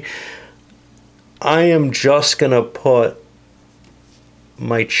 3. I am just going to put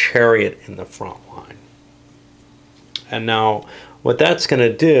my Chariot in the front line. And now what that's going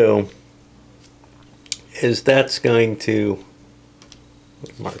to do is that's going to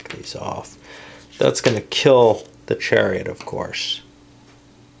mark these off. That's going to kill the Chariot, of course.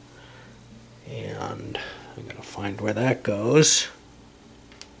 And I'm going to find where that goes.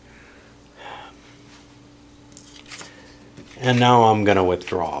 And now I'm going to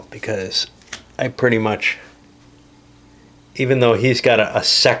withdraw because I pretty much, even though he's got a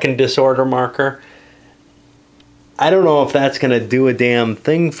second disorder marker, I don't know if that's going to do a damn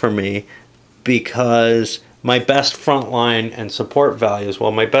thing for me, because my best front line and support values, well,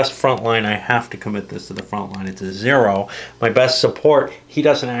 my best front line, I have to commit this to the front line, it's a 0. My best support, he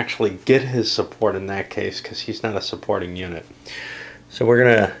doesn't actually get his support in that case because he's not a supporting unit. So we're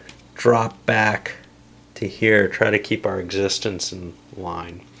going to drop back to here, try to keep our existence in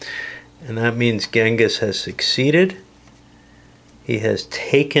line. And that means Genghis has succeeded. He has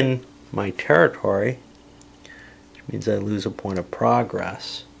taken my territory, which means I lose a point of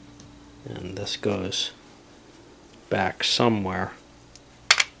progress. And this goes back somewhere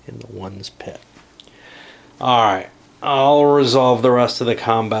in the 1's pit. Alright, I'll resolve the rest of the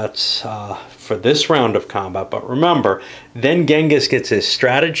combats for this round of combat, but remember, then Genghis gets his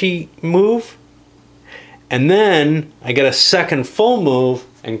strategy move, and then I get a second full move,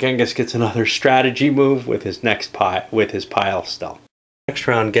 and Genghis gets another strategy move with his next pile stealth. Next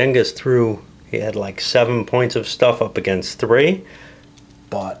round, Genghis threw, he had like 7 points of stuff up against 3,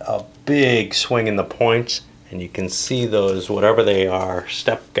 but a big swing in the points, and you can see those, whatever they are,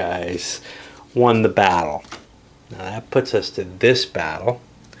 step guys, won the battle. Now that puts us to this battle,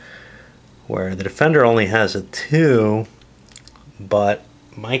 where the defender only has a 2, but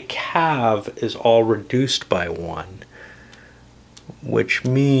my cav is all reduced by 1, which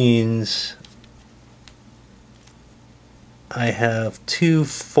means I have 2,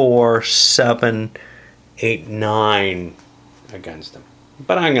 4, 7, 8, 9 against him.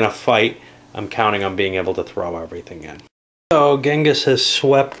 But I'm going to fight. I'm counting on being able to throw everything in. So Genghis has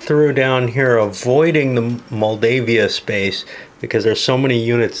swept through down here, avoiding the Moldavia space because there's so many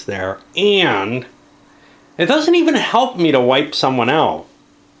units there. And it doesn't even help me to wipe someone out.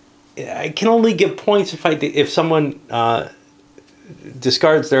 I can only get points if someone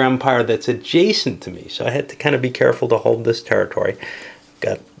discards their empire that's adjacent to me. So I had to kind of be careful to hold this territory.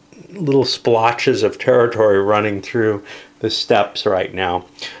 Got little splotches of territory running through the steppes right now.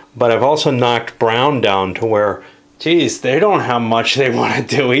 But I've also knocked Brown down to where, geez, they don't have much they want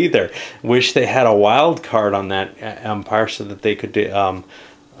to do either. Wish they had a wild card on that empire so that they could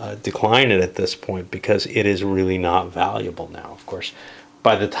decline it at this point, because it is really not valuable now. Of course,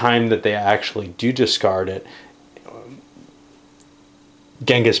 by the time that they actually do discard it,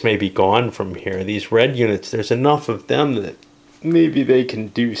 Genghis may be gone from here. These red units, there's enough of them that maybe they can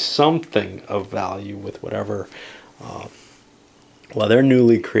do something of value with whatever. Well, they're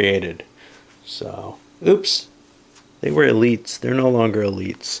newly created. So, oops. They were elites. They're no longer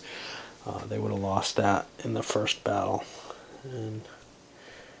elites. They would have lost that in the first battle. And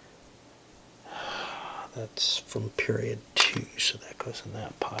that's from period 2, so that goes in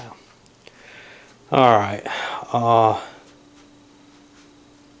that pile. Alright.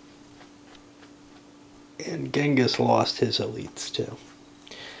 And Genghis lost his elites too.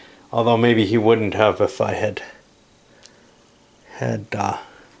 Although maybe he wouldn't have if I had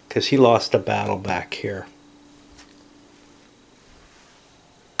because he lost a battle back here.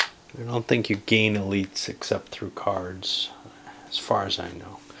 I don't think you gain elites except through cards, as far as I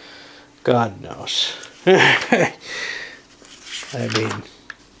know. God knows. I mean,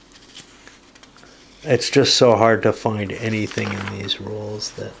 it's just so hard to find anything in these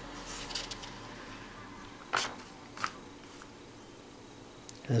rules that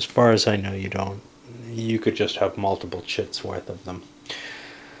as far as I know, you don't. You could just have multiple chits worth of them.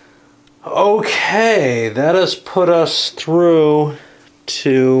 Okay, that has put us through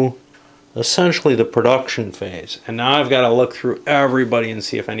to essentially the production phase. And now I've got to look through everybody and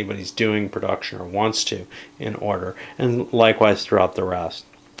see if anybody's doing production or wants to in order. And likewise throughout the rest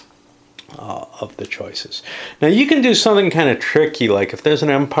of the choices. Now you can do something kind of tricky, like if there's an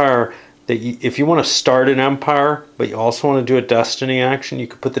empire that if you want to start an empire, but you also want to do a destiny action, you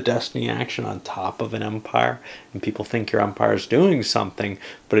could put the destiny action on top of an empire, and people think your empire is doing something,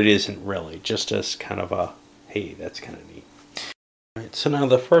 but it isn't really, just as kind of a, hey, that's kind of neat. Right, Alright, so now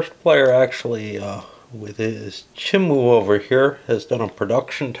the first player actually, with his Chimu over here, has done a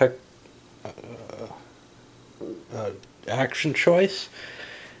production action choice.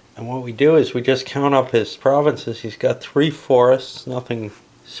 And what we do is we just count up his provinces. He's got 3 forests, nothing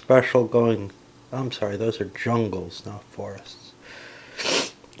special going. I'm sorry, those are jungles, not forests.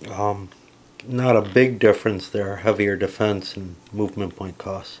 Not a big difference there, heavier defense and movement point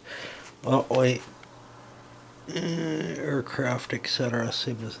costs. Oh, wait. Aircraft, etc.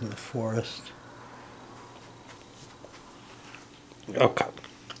 Same as in the forest. Okay.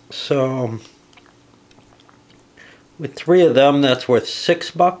 So, with 3 of them, that's worth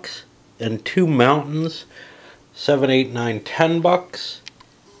 $6. And 2 mountains, 7, 8, 9, $10.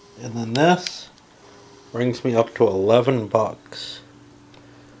 And then this brings me up to $11.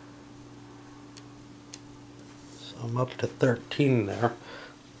 So I'm up to 13 there.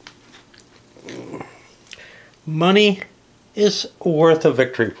 Money is worth a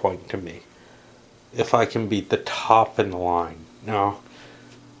victory point to me if I can beat the top in the line. Now,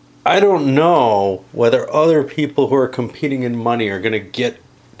 I don't know whether other people who are competing in money are going to get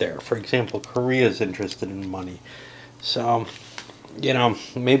there. For example, Korea is interested in money. So, you know,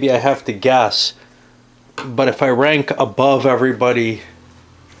 maybe I have to guess. But if I rank above everybody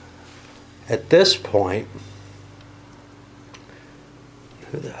at this point,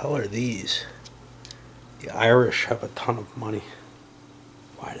 who the hell are these? The Irish have a ton of money.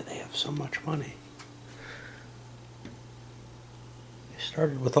 Why do they have so much money? They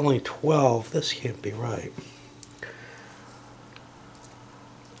started with only 12. This can't be right.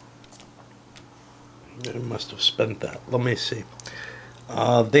 They must have spent that. Let me see.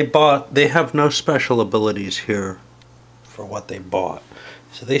 They have no special abilities here for what they bought.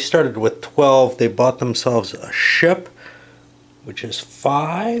 So they started with 12. They bought themselves a ship, which is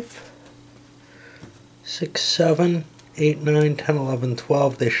 5, 6, 7, 8, 9, 10, 11,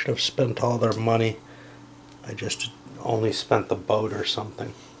 12. They should have spent all their money. I just only spent the boat or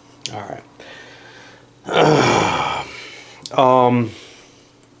something. Alright.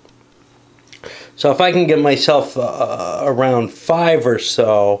 So if I can get myself around 5 or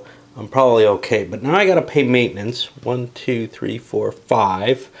so, I'm probably okay. But now I got to pay maintenance. 1, 2, 3, 4,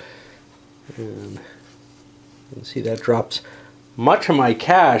 5. And you can see that drops much of my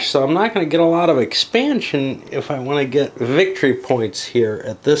cash, so I'm not going to get a lot of expansion if I want to get victory points here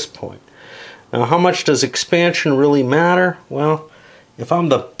at this point. Now, how much does expansion really matter? Well, if I'm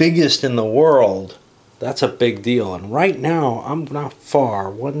the biggest in the world, that's a big deal. And right now, I'm not far.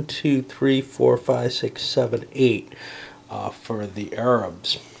 1, 2, 3, 4, 5, 6, 7, 8 for the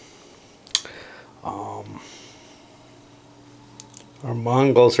Arabs. Our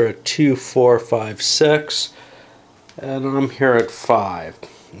Mongols are at 2, 4, 5, 6. And I'm here at 5.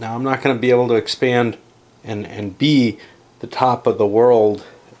 Now I'm not going to be able to expand and be the top of the world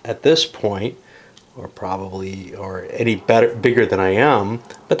at this point, or any bigger than I am,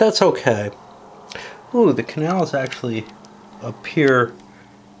 but that's okay. Ooh, the canals actually appear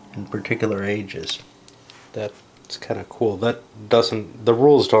in particular ages. That's kind of cool. The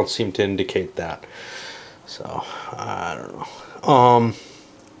rules don't seem to indicate that. So, I don't know.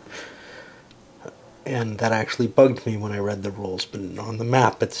 And that actually bugged me when I read the rules, but on the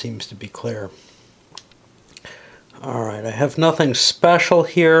map it seems to be clear. Alright, I have nothing special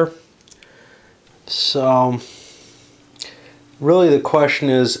here. So, really the question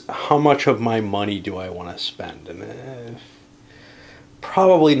is, how much of my money do I want to spend? And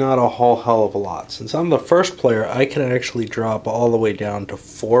probably not a whole hell of a lot. Since I'm the first player, I can actually drop all the way down to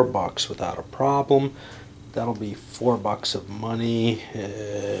 $4 without a problem. That'll be $4 of money.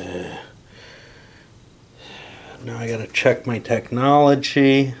 Now I gotta check my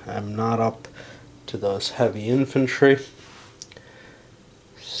technology. I'm not up to those heavy infantry.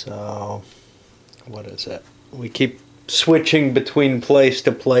 So, what is it? We keep switching between place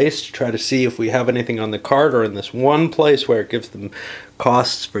to place to try to see if we have anything on the card or in this one place where it gives them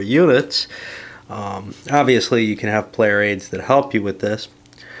costs for units. Obviously you can have player aids that help you with this.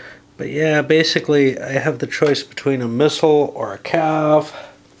 But yeah, basically I have the choice between a missile or a cav.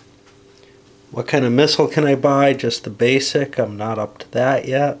 What kind of missile can I buy? Just the basic. I'm not up to that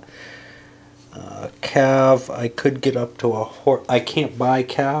yet. Cav, I could get up to a horse. I can't buy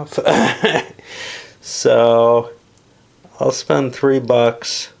cav. So I'll spend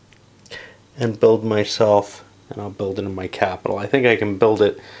 $3 and build myself, and I'll build it in my capital. I think I can build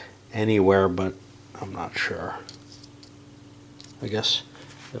it anywhere, but I'm not sure. I guess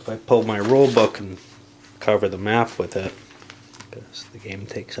if I pull my rule book and cover the map with it, because the game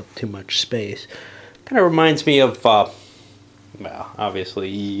takes up too much space. Kind of reminds me of, well, obviously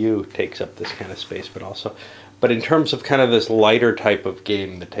EU takes up this kind of space, but also But in terms of kind of this lighter type of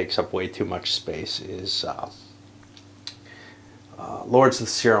game that takes up way too much space is Lords of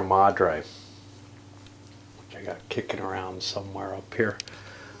the Sierra Madre, which I got kicking around somewhere up here.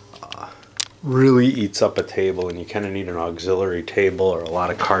 Really eats up a table, and you kind of need an auxiliary table or a lot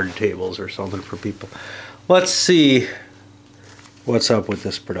of card tables or something for people. Let's see what's up with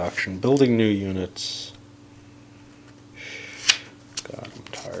this production. Building new units. God, I'm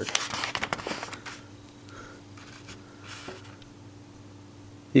tired.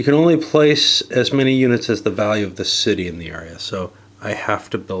 You can only place as many units as the value of the city in the area, so I have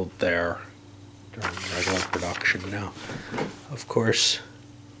to build there during regular production now. Of course,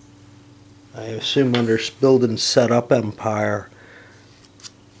 I assume under build and set up empire,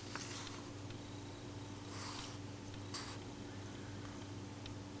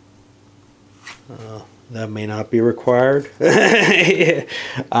 that may not be required. I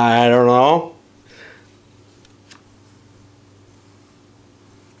don't know.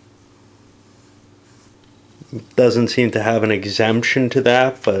 Doesn't seem to have an exemption to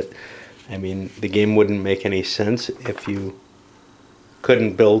that, but I mean, the game wouldn't make any sense if you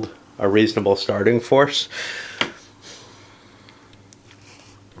couldn't build a reasonable starting force.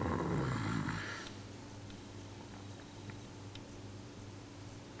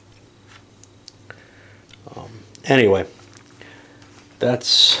 Anyway,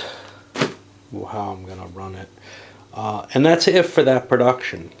 that's how I'm gonna run it, and that's it for that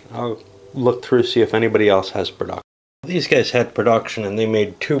production. I'll look through, see if anybody else has production. These guys had production and they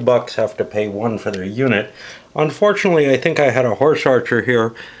made $2 have to pay 1 for their unit. Unfortunately, I think I had a horse archer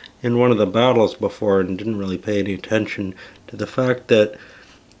here in one of the battles before and didn't really pay any attention to the fact that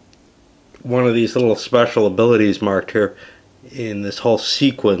one of these little special abilities marked here in this whole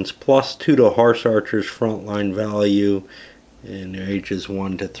sequence, +2 to horse archer's frontline value in ages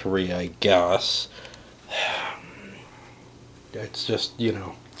 1 to 3, I guess. It's just, you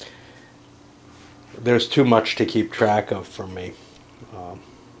know, there's too much to keep track of for me.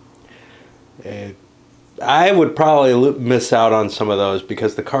 I would probably miss out on some of those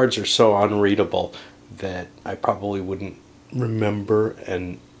because the cards are so unreadable that I probably wouldn't remember,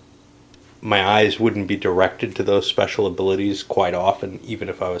 and my eyes wouldn't be directed to those special abilities quite often, even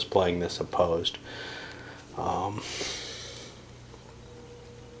if I was playing this opposed.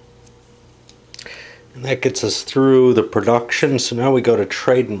 And that gets us through the production. So now we go to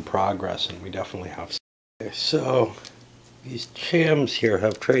trade in progress, and we definitely have. Okay, so these chams here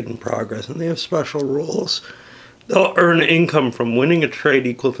have trade in progress, and they have special rules. They'll earn income from winning a trade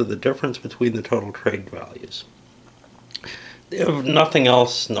equal to the difference between the total trade values. They have nothing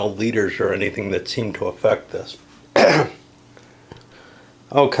else, no leaders or anything that seem to affect this.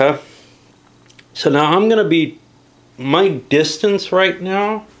 Okay. So now I'm going to be, my distance right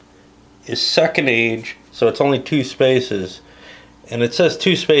now is second age, so it's only 2 spaces. And it says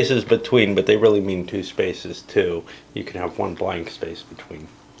 2 spaces between, but they really mean 2 spaces too. You can have 1 blank space between.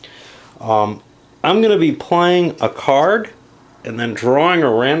 I'm going to be playing a card and then drawing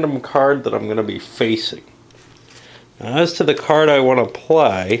a random card that I'm going to be facing. Now, as to the card I want to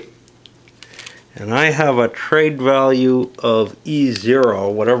play, and I have a trade value of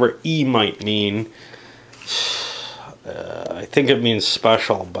E0, whatever E might mean. I think it means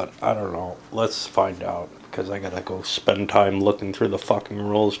special, but I don't know. Let's find out, because I gotta go spend time looking through the fucking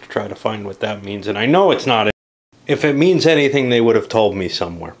rules to try to find what that means. And I know it's not. If it means anything, they would have told me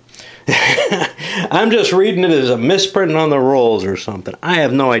somewhere. I'm just reading it as a misprint on the rules or something. I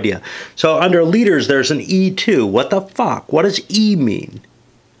have no idea. So under leaders, there's an E2. What the fuck? What does E mean?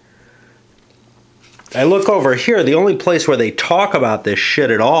 I look over here. The only place where they talk about this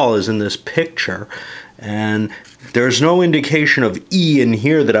shit at all is in this picture. And there's no indication of E in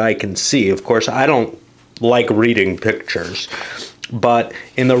here that I can see. Of course, I don't like reading pictures. But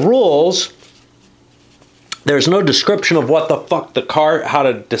in the rules, there's no description of what the fuck the card, how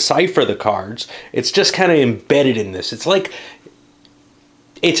to decipher the cards. It's just kind of embedded in this. It's like,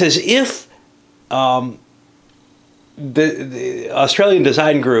 it's as if the Australian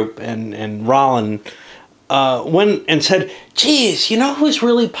Design Group and Rollin went and said, geez, you know who's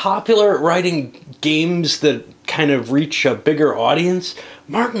really popular at writing games that kind of reach a bigger audience?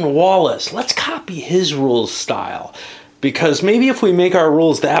 Martin Wallace. Let's copy his rules style. Because maybe if we make our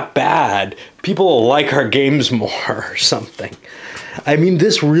rules that bad, people will like our games more or something. I mean,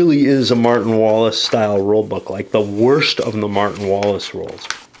 this really is a Martin Wallace style rulebook, like the worst of the Martin Wallace rules.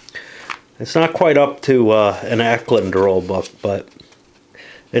 It's not quite up to an Eklund rulebook, but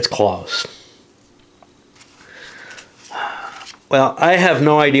it's close. Well, I have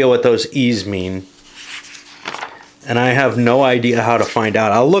no idea what those E's mean. And I have no idea how to find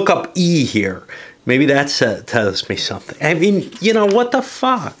out. I'll look up E here. Maybe that tells me something. I mean, you know, what the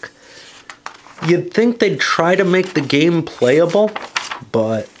fuck? You'd think they'd try to make the game playable,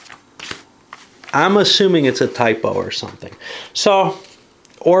 but I'm assuming it's a typo or something. So,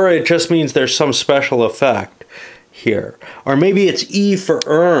 or it just means there's some special effect here. Or maybe it's E for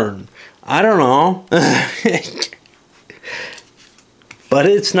earn. I don't know. But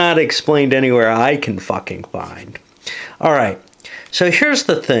it's not explained anywhere I can fucking find. All right, so here's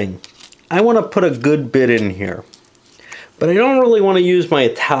the thing. I want to put a good bit in here. But I don't really want to use my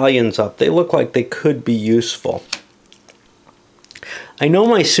Italians up. They look like they could be useful. I know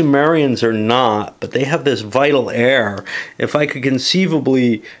my Sumerians are not, but they have this vital air. If I could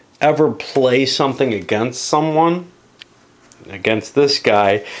conceivably ever play something against someone, against this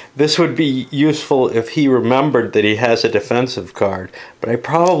guy, this would be useful if he remembered that he has a defensive card. But I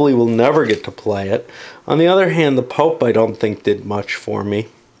probably will never get to play it. On the other hand, the Pope I don't think did much for me.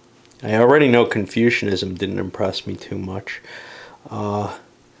 I already know Confucianism didn't impress me too much. And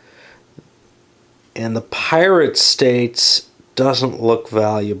the Pirate States doesn't look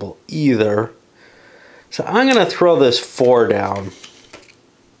valuable either. So I'm going to throw this 4 down.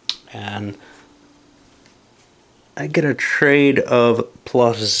 And I get a trade of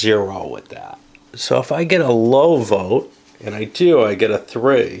 +0 with that. So if I get a low vote, and I do, I get a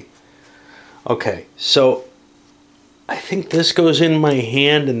 3. Okay, so I think this goes in my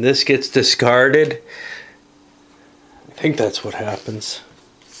hand and this gets discarded. I think that's what happens.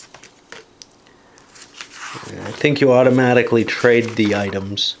 I think you automatically trade the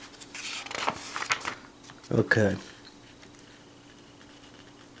items. Okay.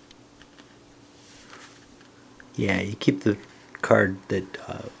 Yeah, you keep the card that...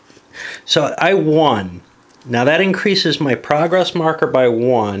 So I won. Now that increases my progress marker by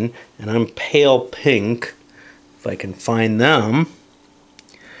 1, and I'm pale pink. If I can find them.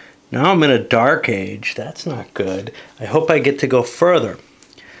 Now I'm in a dark age. That's not good. I hope I get to go further.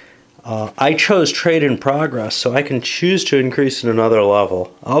 I chose trade in progress, so I can choose to increase it another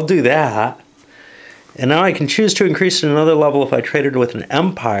level. I'll do that. And now I can choose to increase it another level if I traded with an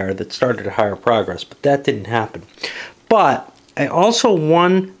empire that started at higher progress, but that didn't happen. But I also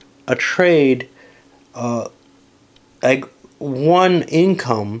won a trade, I won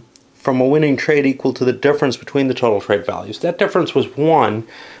income from a winning trade equal to the difference between the total trade values. That difference was 1,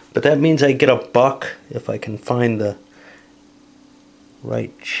 but that means I get a buck if I can find the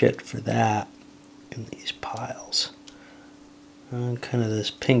right shit for that in these piles. Kind of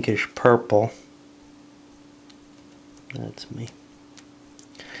this pinkish purple. That's me.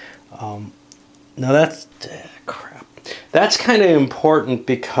 Now that's crap. That's kind of important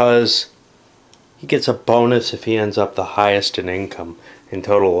because he gets a bonus if he ends up the highest in income in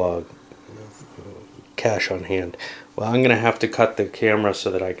total cash on hand. Well, I'm going to have to cut the camera so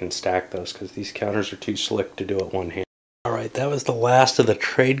that I can stack those because these counters are too slick to do it one hand. Alright, that was the last of the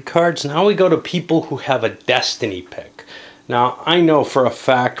trade cards. Now we go to people who have a destiny pick. Now, I know for a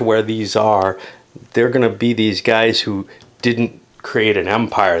fact where these are. They're going to be these guys who didn't create an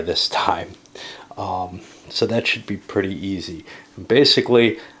empire this time. So that should be pretty easy.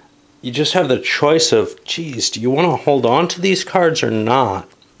 Basically, you just have the choice of, geez, do you want to hold on to these cards or not?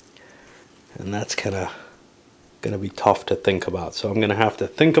 And that's kind of going to be tough to think about. So I'm going to have to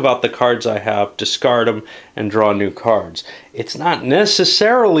think about the cards I have, discard them, and draw new cards. It's not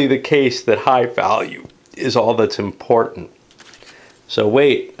necessarily the case that high value is all that's important. So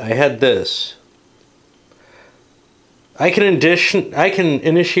wait, I had this. I can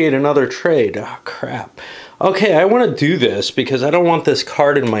initiate another trade. Oh, crap. Okay, I want to do this because I don't want this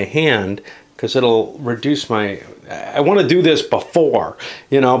card in my hand because it'll reduce my... I want to do this before,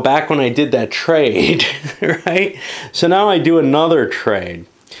 you know, back when I did that trade, right? So now I do another trade,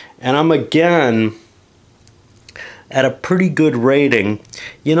 and I'm again at a pretty good rating.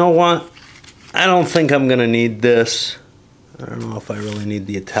 You know what? I don't think I'm going to need this. I don't know if I really need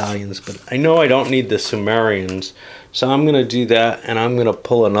the Italians, but I know I don't need the Sumerians. So I'm going to do that, and I'm going to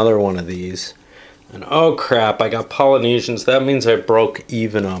pull another one of these. And oh crap, I got Polynesians. That means I broke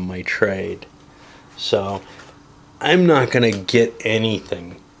even on my trade. So I'm not going to get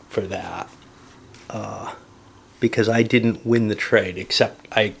anything for that. Because I didn't win the trade, except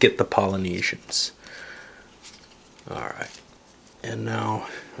I get the Polynesians. Alright. And now,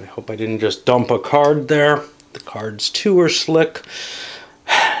 I hope I didn't just dump a card there. The cards too are slick.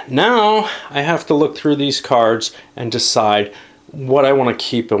 Now I have to look through these cards and decide what I want to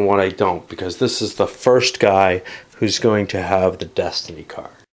keep and what I don't, because this is the first guy who's going to have the destiny card.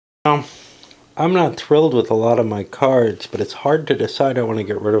 Now, I'm not thrilled with a lot of my cards, but it's hard to decide I want to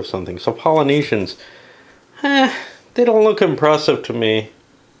get rid of something. So Polynesians, they don't look impressive to me.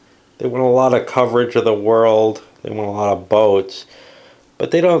 They want a lot of coverage of the world. They want a lot of boats.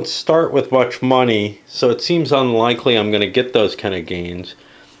 But they don't start with much money, so it seems unlikely I'm going to get those kind of gains.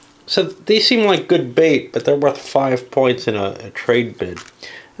 So they seem like good bait, but they're worth 5 points in a trade bid.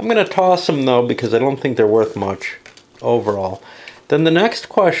 I'm going to toss them, though, because I don't think they're worth much overall. Then the next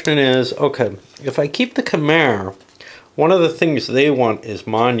question is, okay, if I keep the Khmer, one of the things they want is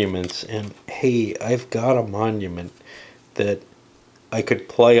monuments, and hey, I've got a monument that I could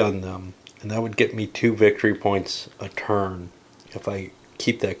play on them, and that would get me 2 victory points a turn if I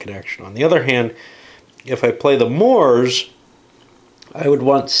keep that connection. On the other hand, if I play the Moors, I would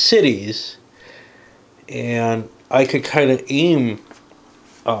want cities, and I could kind of aim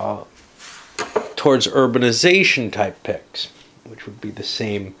towards urbanization type picks, which would be the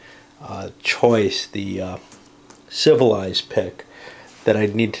same choice, the civilized pick that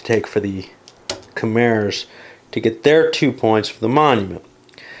I'd need to take for the Khmers to get their 2 points for the monument.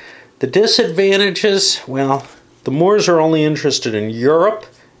 The disadvantages, well, the Moors are only interested in Europe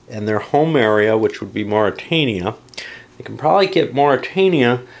and their home area, which would be Mauritania. They can probably get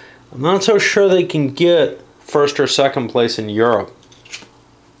Mauritania. I'm not so sure they can get first or second place in Europe.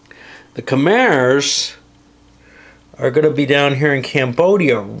 The Khmers are going to be down here in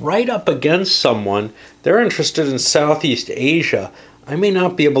Cambodia, right up against someone. They're interested in Southeast Asia. I may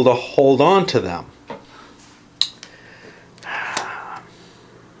not be able to hold on to them.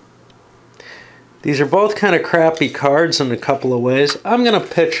 These are both kind of crappy cards in a couple of ways. I'm going to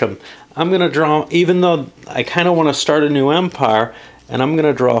pitch them. I'm going to draw, even though I kind of want to start a new empire, and I'm going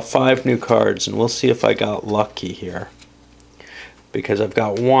to draw 5 new cards, and we'll see if I got lucky here. Because I've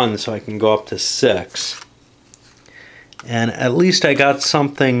got 1, so I can go up to 6. And at least I got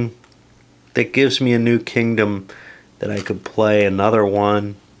something that gives me a new kingdom that I could play. Another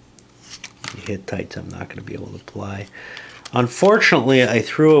one. Hittites I'm not going to be able to play. Unfortunately, I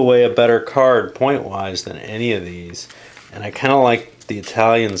threw away a better card point-wise than any of these. And I kind of like the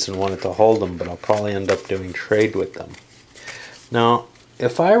Italians and wanted to hold them, but I'll probably end up doing trade with them. Now,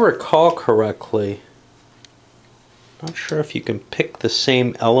 if I recall correctly, not sure if you can pick the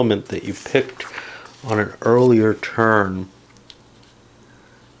same element that you picked on an earlier turn.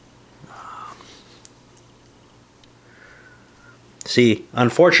 See,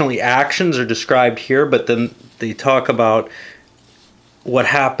 unfortunately, actions are described here, but then they talk about what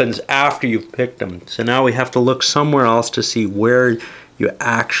happens after you've picked them. So now we have to look somewhere else to see where you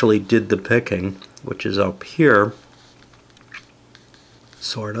actually did the picking, which is up here,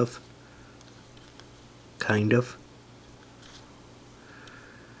 sort of, kind of.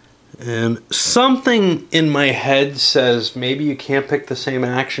 And something in my head says maybe you can't pick the same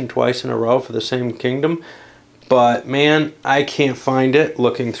action twice in a row for the same kingdom, but man, I can't find it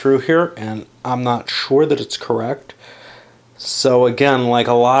looking through here, and I'm not sure that it's correct. So again, like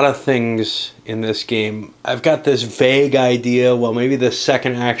a lot of things in this game, I've got this vague idea, well, maybe the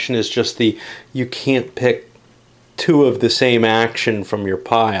second action is just the you can't pick 2 of the same action from your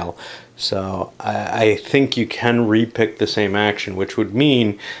pile. So I think you can repick the same action, which would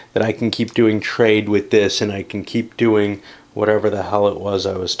mean that I can keep doing trade with this, and I can keep doing whatever the hell it was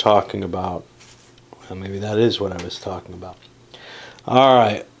I was talking about. Well, maybe that is what I was talking about.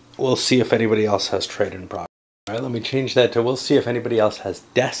 Alright, we'll see if anybody else has trade in progress. Alright, let me change that to we'll see if anybody else has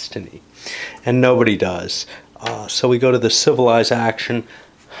destiny. And nobody does. So we go to the civilized action.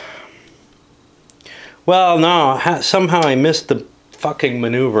 Well, no, somehow I missed the fucking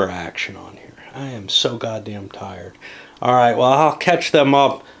maneuver action on here. I am so goddamn tired. Alright, well, I'll catch them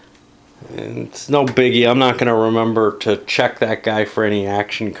up. It's no biggie. I'm not going to remember to check that guy for any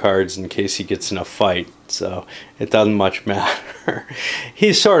action cards in case he gets in a fight. So it doesn't much matter.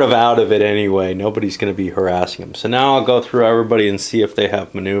 He's sort of out of it anyway. Nobody's going to be harassing him. So now I'll go through everybody and see if they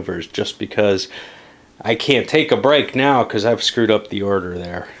have maneuvers, just because I can't take a break now because I've screwed up the order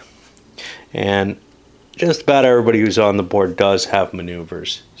there. And just about everybody who's on the board does have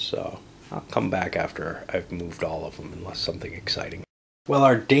maneuvers. So I'll come back after I've moved all of them, unless something exciting. Well,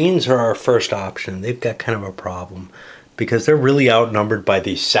 our Danes are our first option. They've got kind of a problem because they're really outnumbered by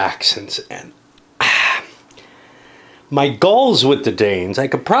these Saxons. And my goals with the Danes, I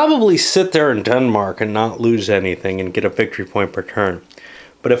could probably sit there in Denmark and not lose anything and get a victory point per turn.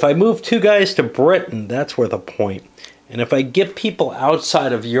 But if I move 2 guys to Britain, that's worth a point. And if I get people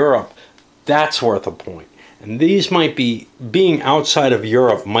outside of Europe, that's worth a point. And these might be, being outside of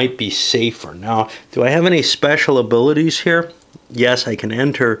Europe might be safer. Now, do I have any special abilities here? Yes, I can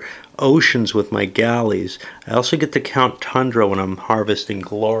enter oceans with my galleys. I also get to count tundra when I'm harvesting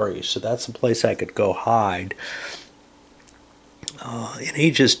glory, so that's a place I could go hide. In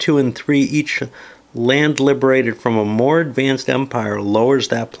ages 2 and 3, each Land liberated from a more advanced empire lowers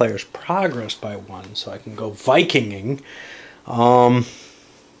that player's progress by 1, so I can go Vikinging.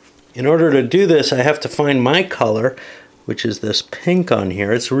 In order to do this, I have to find my color, which is this pink on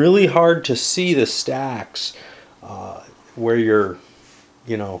here. It's really hard to see the stacks where your,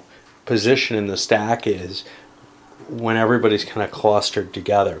 position in the stack is when everybody's kind of clustered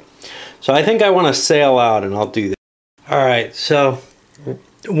together. So I think I want to sail out, and I'll do that. All right, so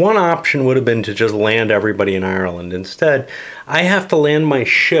one option would have been to just land everybody in Ireland. Instead, I have to land my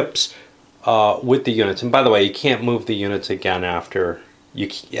ships with the units. And by the way, you can't move the units again after.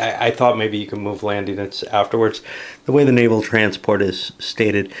 I thought maybe you can move land units afterwards. The way the naval transport is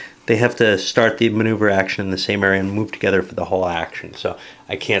stated, they have to start the maneuver action in the same area and move together for the whole action. So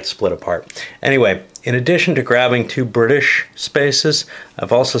I can't split apart. Anyway, in addition to grabbing 2 British spaces,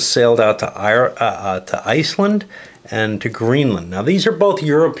 I've also sailed out to Iceland and to Greenland. Now these are both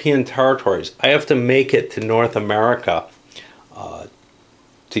European territories. I have to make it to North America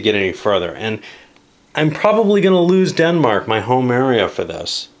to get any further. And I'm probably going to lose Denmark, my home area, for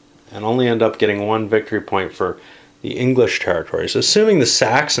this, and only end up getting 1 victory point for the English territories, assuming the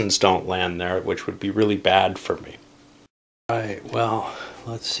Saxons don't land there, which would be really bad for me. All right, well,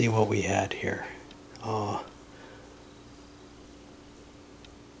 let's see what we had here.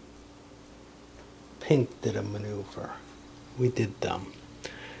 Pink did a maneuver. We did them.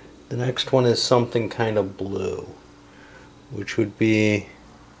 The next one is something kind of blue, which would be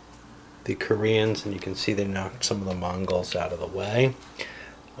the Koreans, and you can see they knocked some of the Mongols out of the way.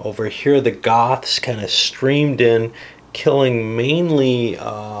 Over here, the Goths kind of streamed in, killing mainly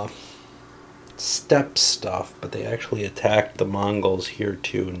steppe stuff, but they actually attacked the Mongols here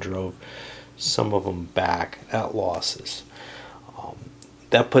too and drove some of them back at losses.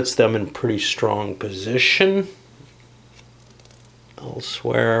 That puts them in pretty strong position.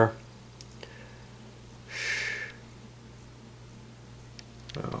 Elsewhere,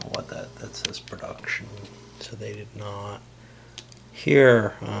 I don't know what that says production, so they did not.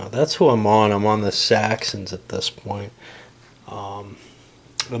 Here, that's who I'm on. I'm on the Saxons at this point. And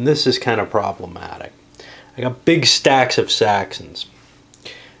this is kind of problematic. I got big stacks of Saxons.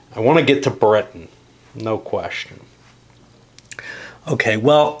 I want to get to Britain, no question. Okay,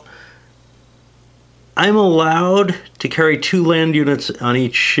 well, I'm allowed to carry 2 land units on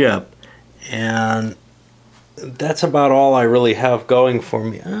each ship, and that's about all I really have going for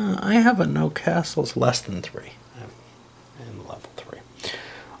me. I have a no castles less than 3. I'm in level 3.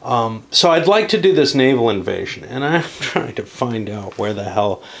 So I'd like to do this naval invasion, and I'm trying to find out where the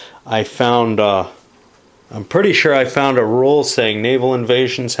hell I found. I'm pretty sure I found a rule saying naval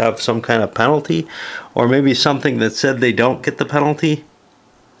invasions have some kind of penalty, or maybe something that said they don't get the penalty.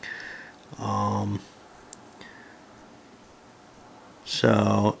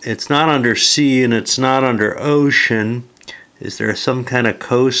 So it's not under sea and it's not under ocean. Is there some kind of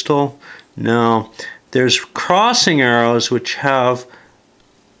coastal? No. There's crossing arrows which have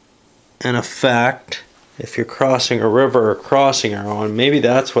an effect if you're crossing a river or crossing arrow, and maybe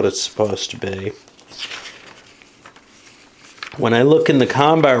that's what it's supposed to be. When I look in the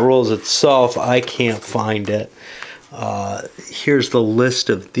combat rules itself, I can't find it. Here's the list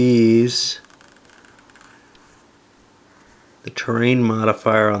of these. The terrain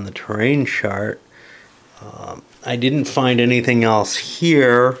modifier on the terrain chart. I didn't find anything else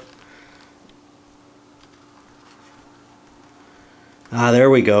here. There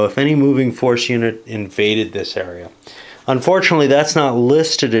we go. If any moving force unit invaded this area. Unfortunately, that's not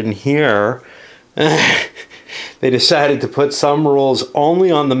listed in here. They decided to put some rules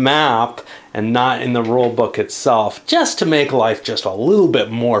only on the map and not in the rule book itself, just to make life just a little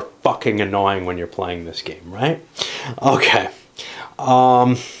bit more fucking annoying when you're playing this game, right? Okay.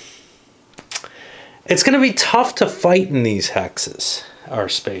 It's going to be tough to fight in these hexes, or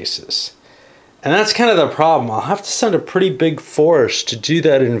spaces. And that's kind of the problem. I'll have to send a pretty big force to do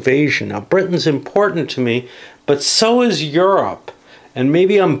that invasion. Now, Britain's important to me, but so is Europe. And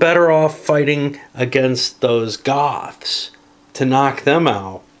maybe I'm better off fighting against those Goths to knock them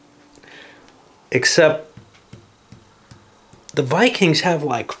out. Except the Vikings have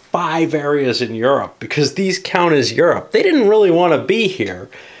like 5 areas in Europe because these count as Europe. They didn't really want to be here.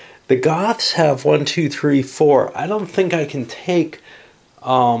 The Goths have 1, 2, 3, 4. I don't think I can take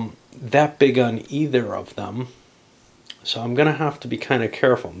that big on either of them. So I'm going to have to be kind of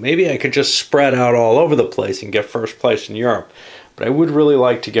careful. Maybe I could just spread out all over the place and get first place in Europe. But I would really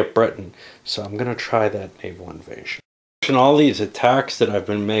like to get Britain. So I'm going to try that naval invasion. In all these attacks that I've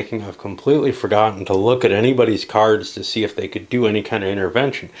been making, I've completely forgotten to look at anybody's cards to see if they could do any kind of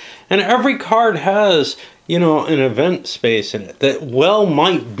intervention. And every card has, you know, an event space in it that well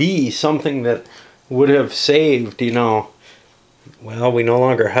might be something that would have saved, you know, well, we no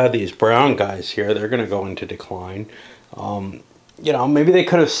longer have these brown guys here. They're going to go into decline. You know, maybe they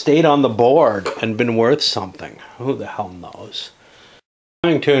could have stayed on the board and been worth something. Who the hell knows?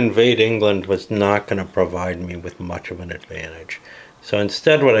 Trying to invade England was not going to provide me with much of an advantage. So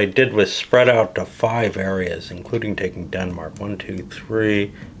instead what I did was spread out to 5 areas, including taking Denmark. 1, 2,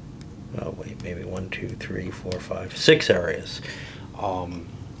 3, oh wait, maybe 1, 2, 3, 4, 5, 6 areas.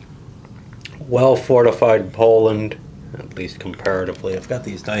 Well fortified Poland, at least comparatively. I've got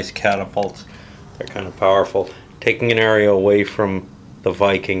these nice catapults. They're kind of powerful. Taking an area away from the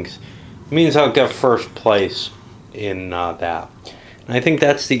Vikings means I'll get first place in that. And I think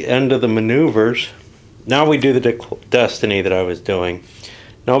that's the end of the maneuvers. Now we do the destiny that I was doing.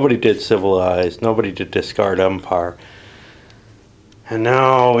 Nobody did civilize. Nobody did discard empire. And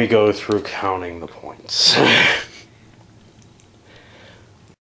now we go through counting the points.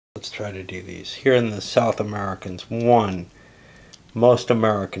 Let's try to do these. Here in the South Americans, 1. Most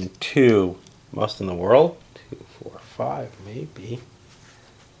American, 2. Most in the world, 2, 4, 5, maybe.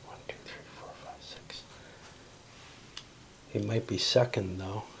 1, 2, 3, 4, 5, 6. He might be second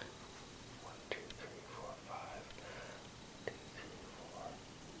though. 1, 2, 3, 4, 5. 2, 3,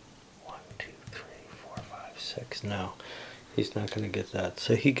 4. 1, 2, 3, 4, 5, 6. No, he's not going to get that.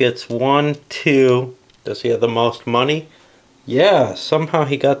 So he gets 1, 2. Does he have the most money? Yeah, somehow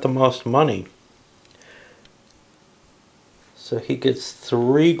he got the most money. So he gets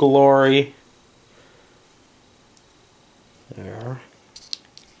 3 glory. There.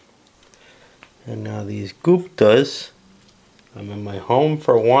 And now these Guptas. I'm in my home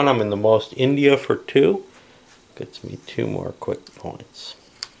for 1. I'm in the most India for 2. Gets me 2 more quick points.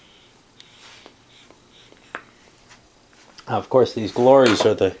 Now, of course, these glories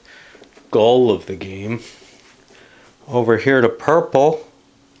are the goal of the game. Over here to purple.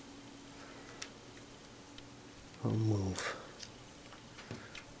 I'll move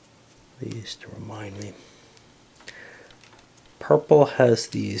these to remind me. Purple has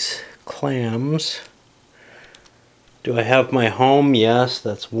these clams. Do I have my home? Yes,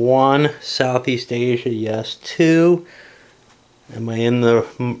 that's 1. Southeast Asia, yes. 2. Am I in the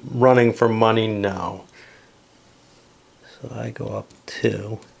running for money? No. So I go up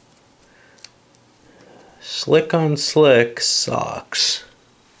 2. Slick on slick sucks.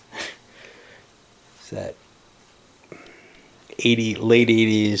 Is that late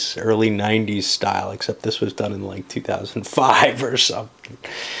 80s, early 90s style, except this was done in like 2005 or something.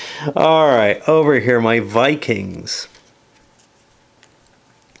 Alright, over here, my Vikings.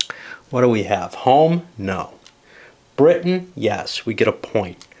 What do we have? Home? No. Britain? Yes, we get a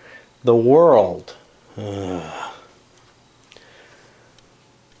point. The world?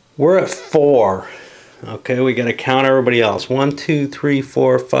 We're at 4. Okay, we got to count everybody else. 1, 2, 3,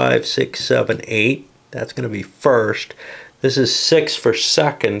 4, 5, 6, 7, 8. That's going to be first. This is 6 for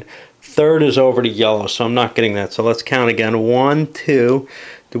second. Third is over to yellow, so I'm not getting that. So let's count again. 1, 2.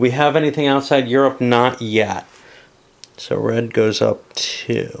 Do we have anything outside Europe? Not yet. So red goes up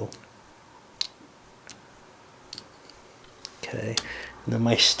 2. Okay. And then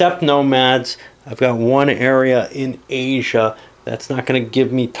my steppe nomads, I've got 1 area in Asia. That's not going to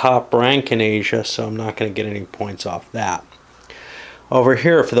give me top rank in Asia, so I'm not going to get any points off that. Over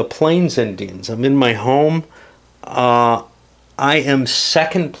here for the Plains Indians, I'm in my home. I am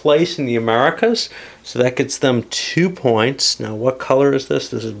second place in the Americas, so that gets them 2 points. Now, what color is this?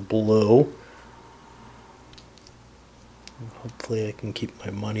 This is blue. Hopefully I can keep my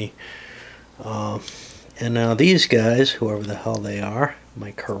money. And now these guys, whoever the hell they are,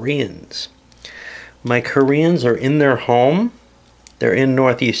 my Koreans. My Koreans are in their home. They're in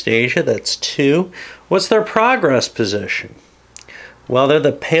Northeast Asia. That's 2. What's their progress position? Well, they're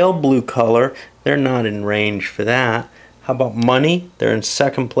the pale blue color. They're not in range for that. How about money? They're in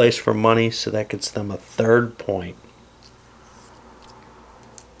second place for money, so that gets them a 3rd point.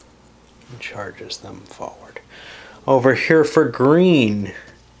 And charges them forward. Over here for green,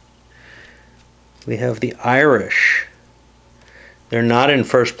 we have the Irish. They're not in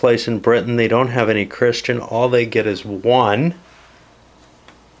first place in Britain. They don't have any Christian. All they get is 1.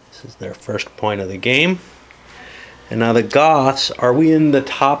 This is their first point of the game. And now the Goths, are we in the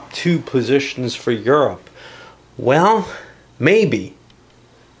top 2 positions for Europe? Well, maybe.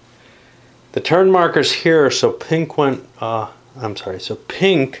 The turn marker's here, so pink went, so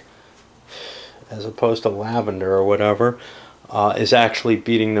pink, as opposed to lavender or whatever, is actually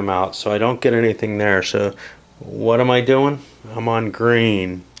beating them out. So I don't get anything there. So what am I doing? I'm on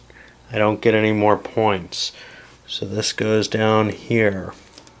green. I don't get any more points. So this goes down here.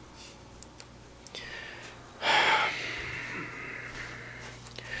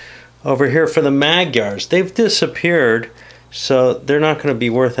 Over here for the Magyars, they've disappeared, so they're not going to be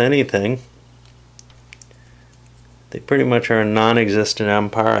worth anything. They pretty much are a non-existent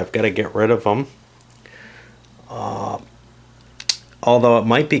empire. I've got to get rid of them. Although it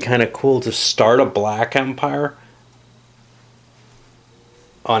might be kind of cool to start a black empire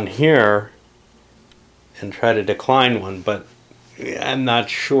on here and try to decline one, but I'm not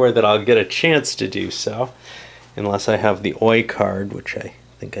sure that I'll get a chance to do so unless I have the Oi card, which I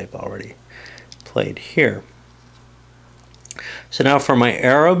think I've already played here. So now for my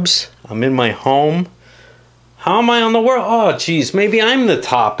Arabs, I'm in my home. How am I on the world? Oh, geez, maybe I'm the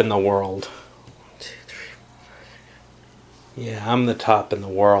top in the world. 1, 2, 3. Yeah, I'm the top in the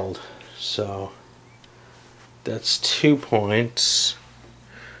world. So that's 2 points.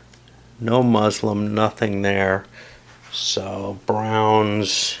 No Muslim, nothing there. So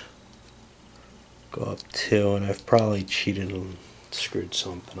Browns go up 2, and I've probably cheated and screwed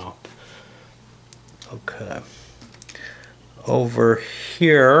something up. Okay. Over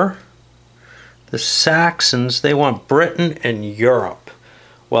here, the Saxons, they want Britain and Europe.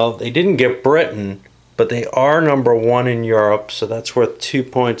 Well, they didn't get Britain, but they are number 1 in Europe, so that's worth 2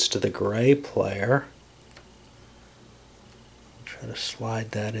 points to the gray player. Try to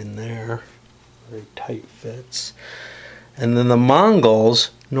slide that in there. Very tight fits. And then the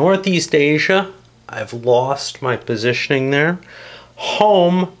Mongols, Northeast Asia, I've lost my positioning there.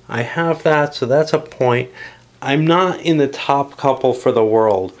 Home, I have that, so that's a point. I'm not in the top couple for the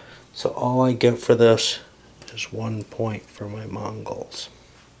world, so all I get for this is 1 point for my Mongols.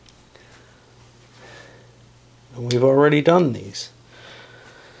 And we've already done these.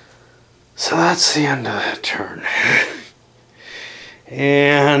 So that's the end of that turn.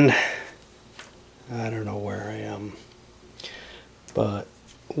 And I don't know where I am, but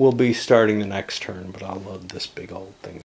we'll be starting the next turn, but I'll load this big old thing.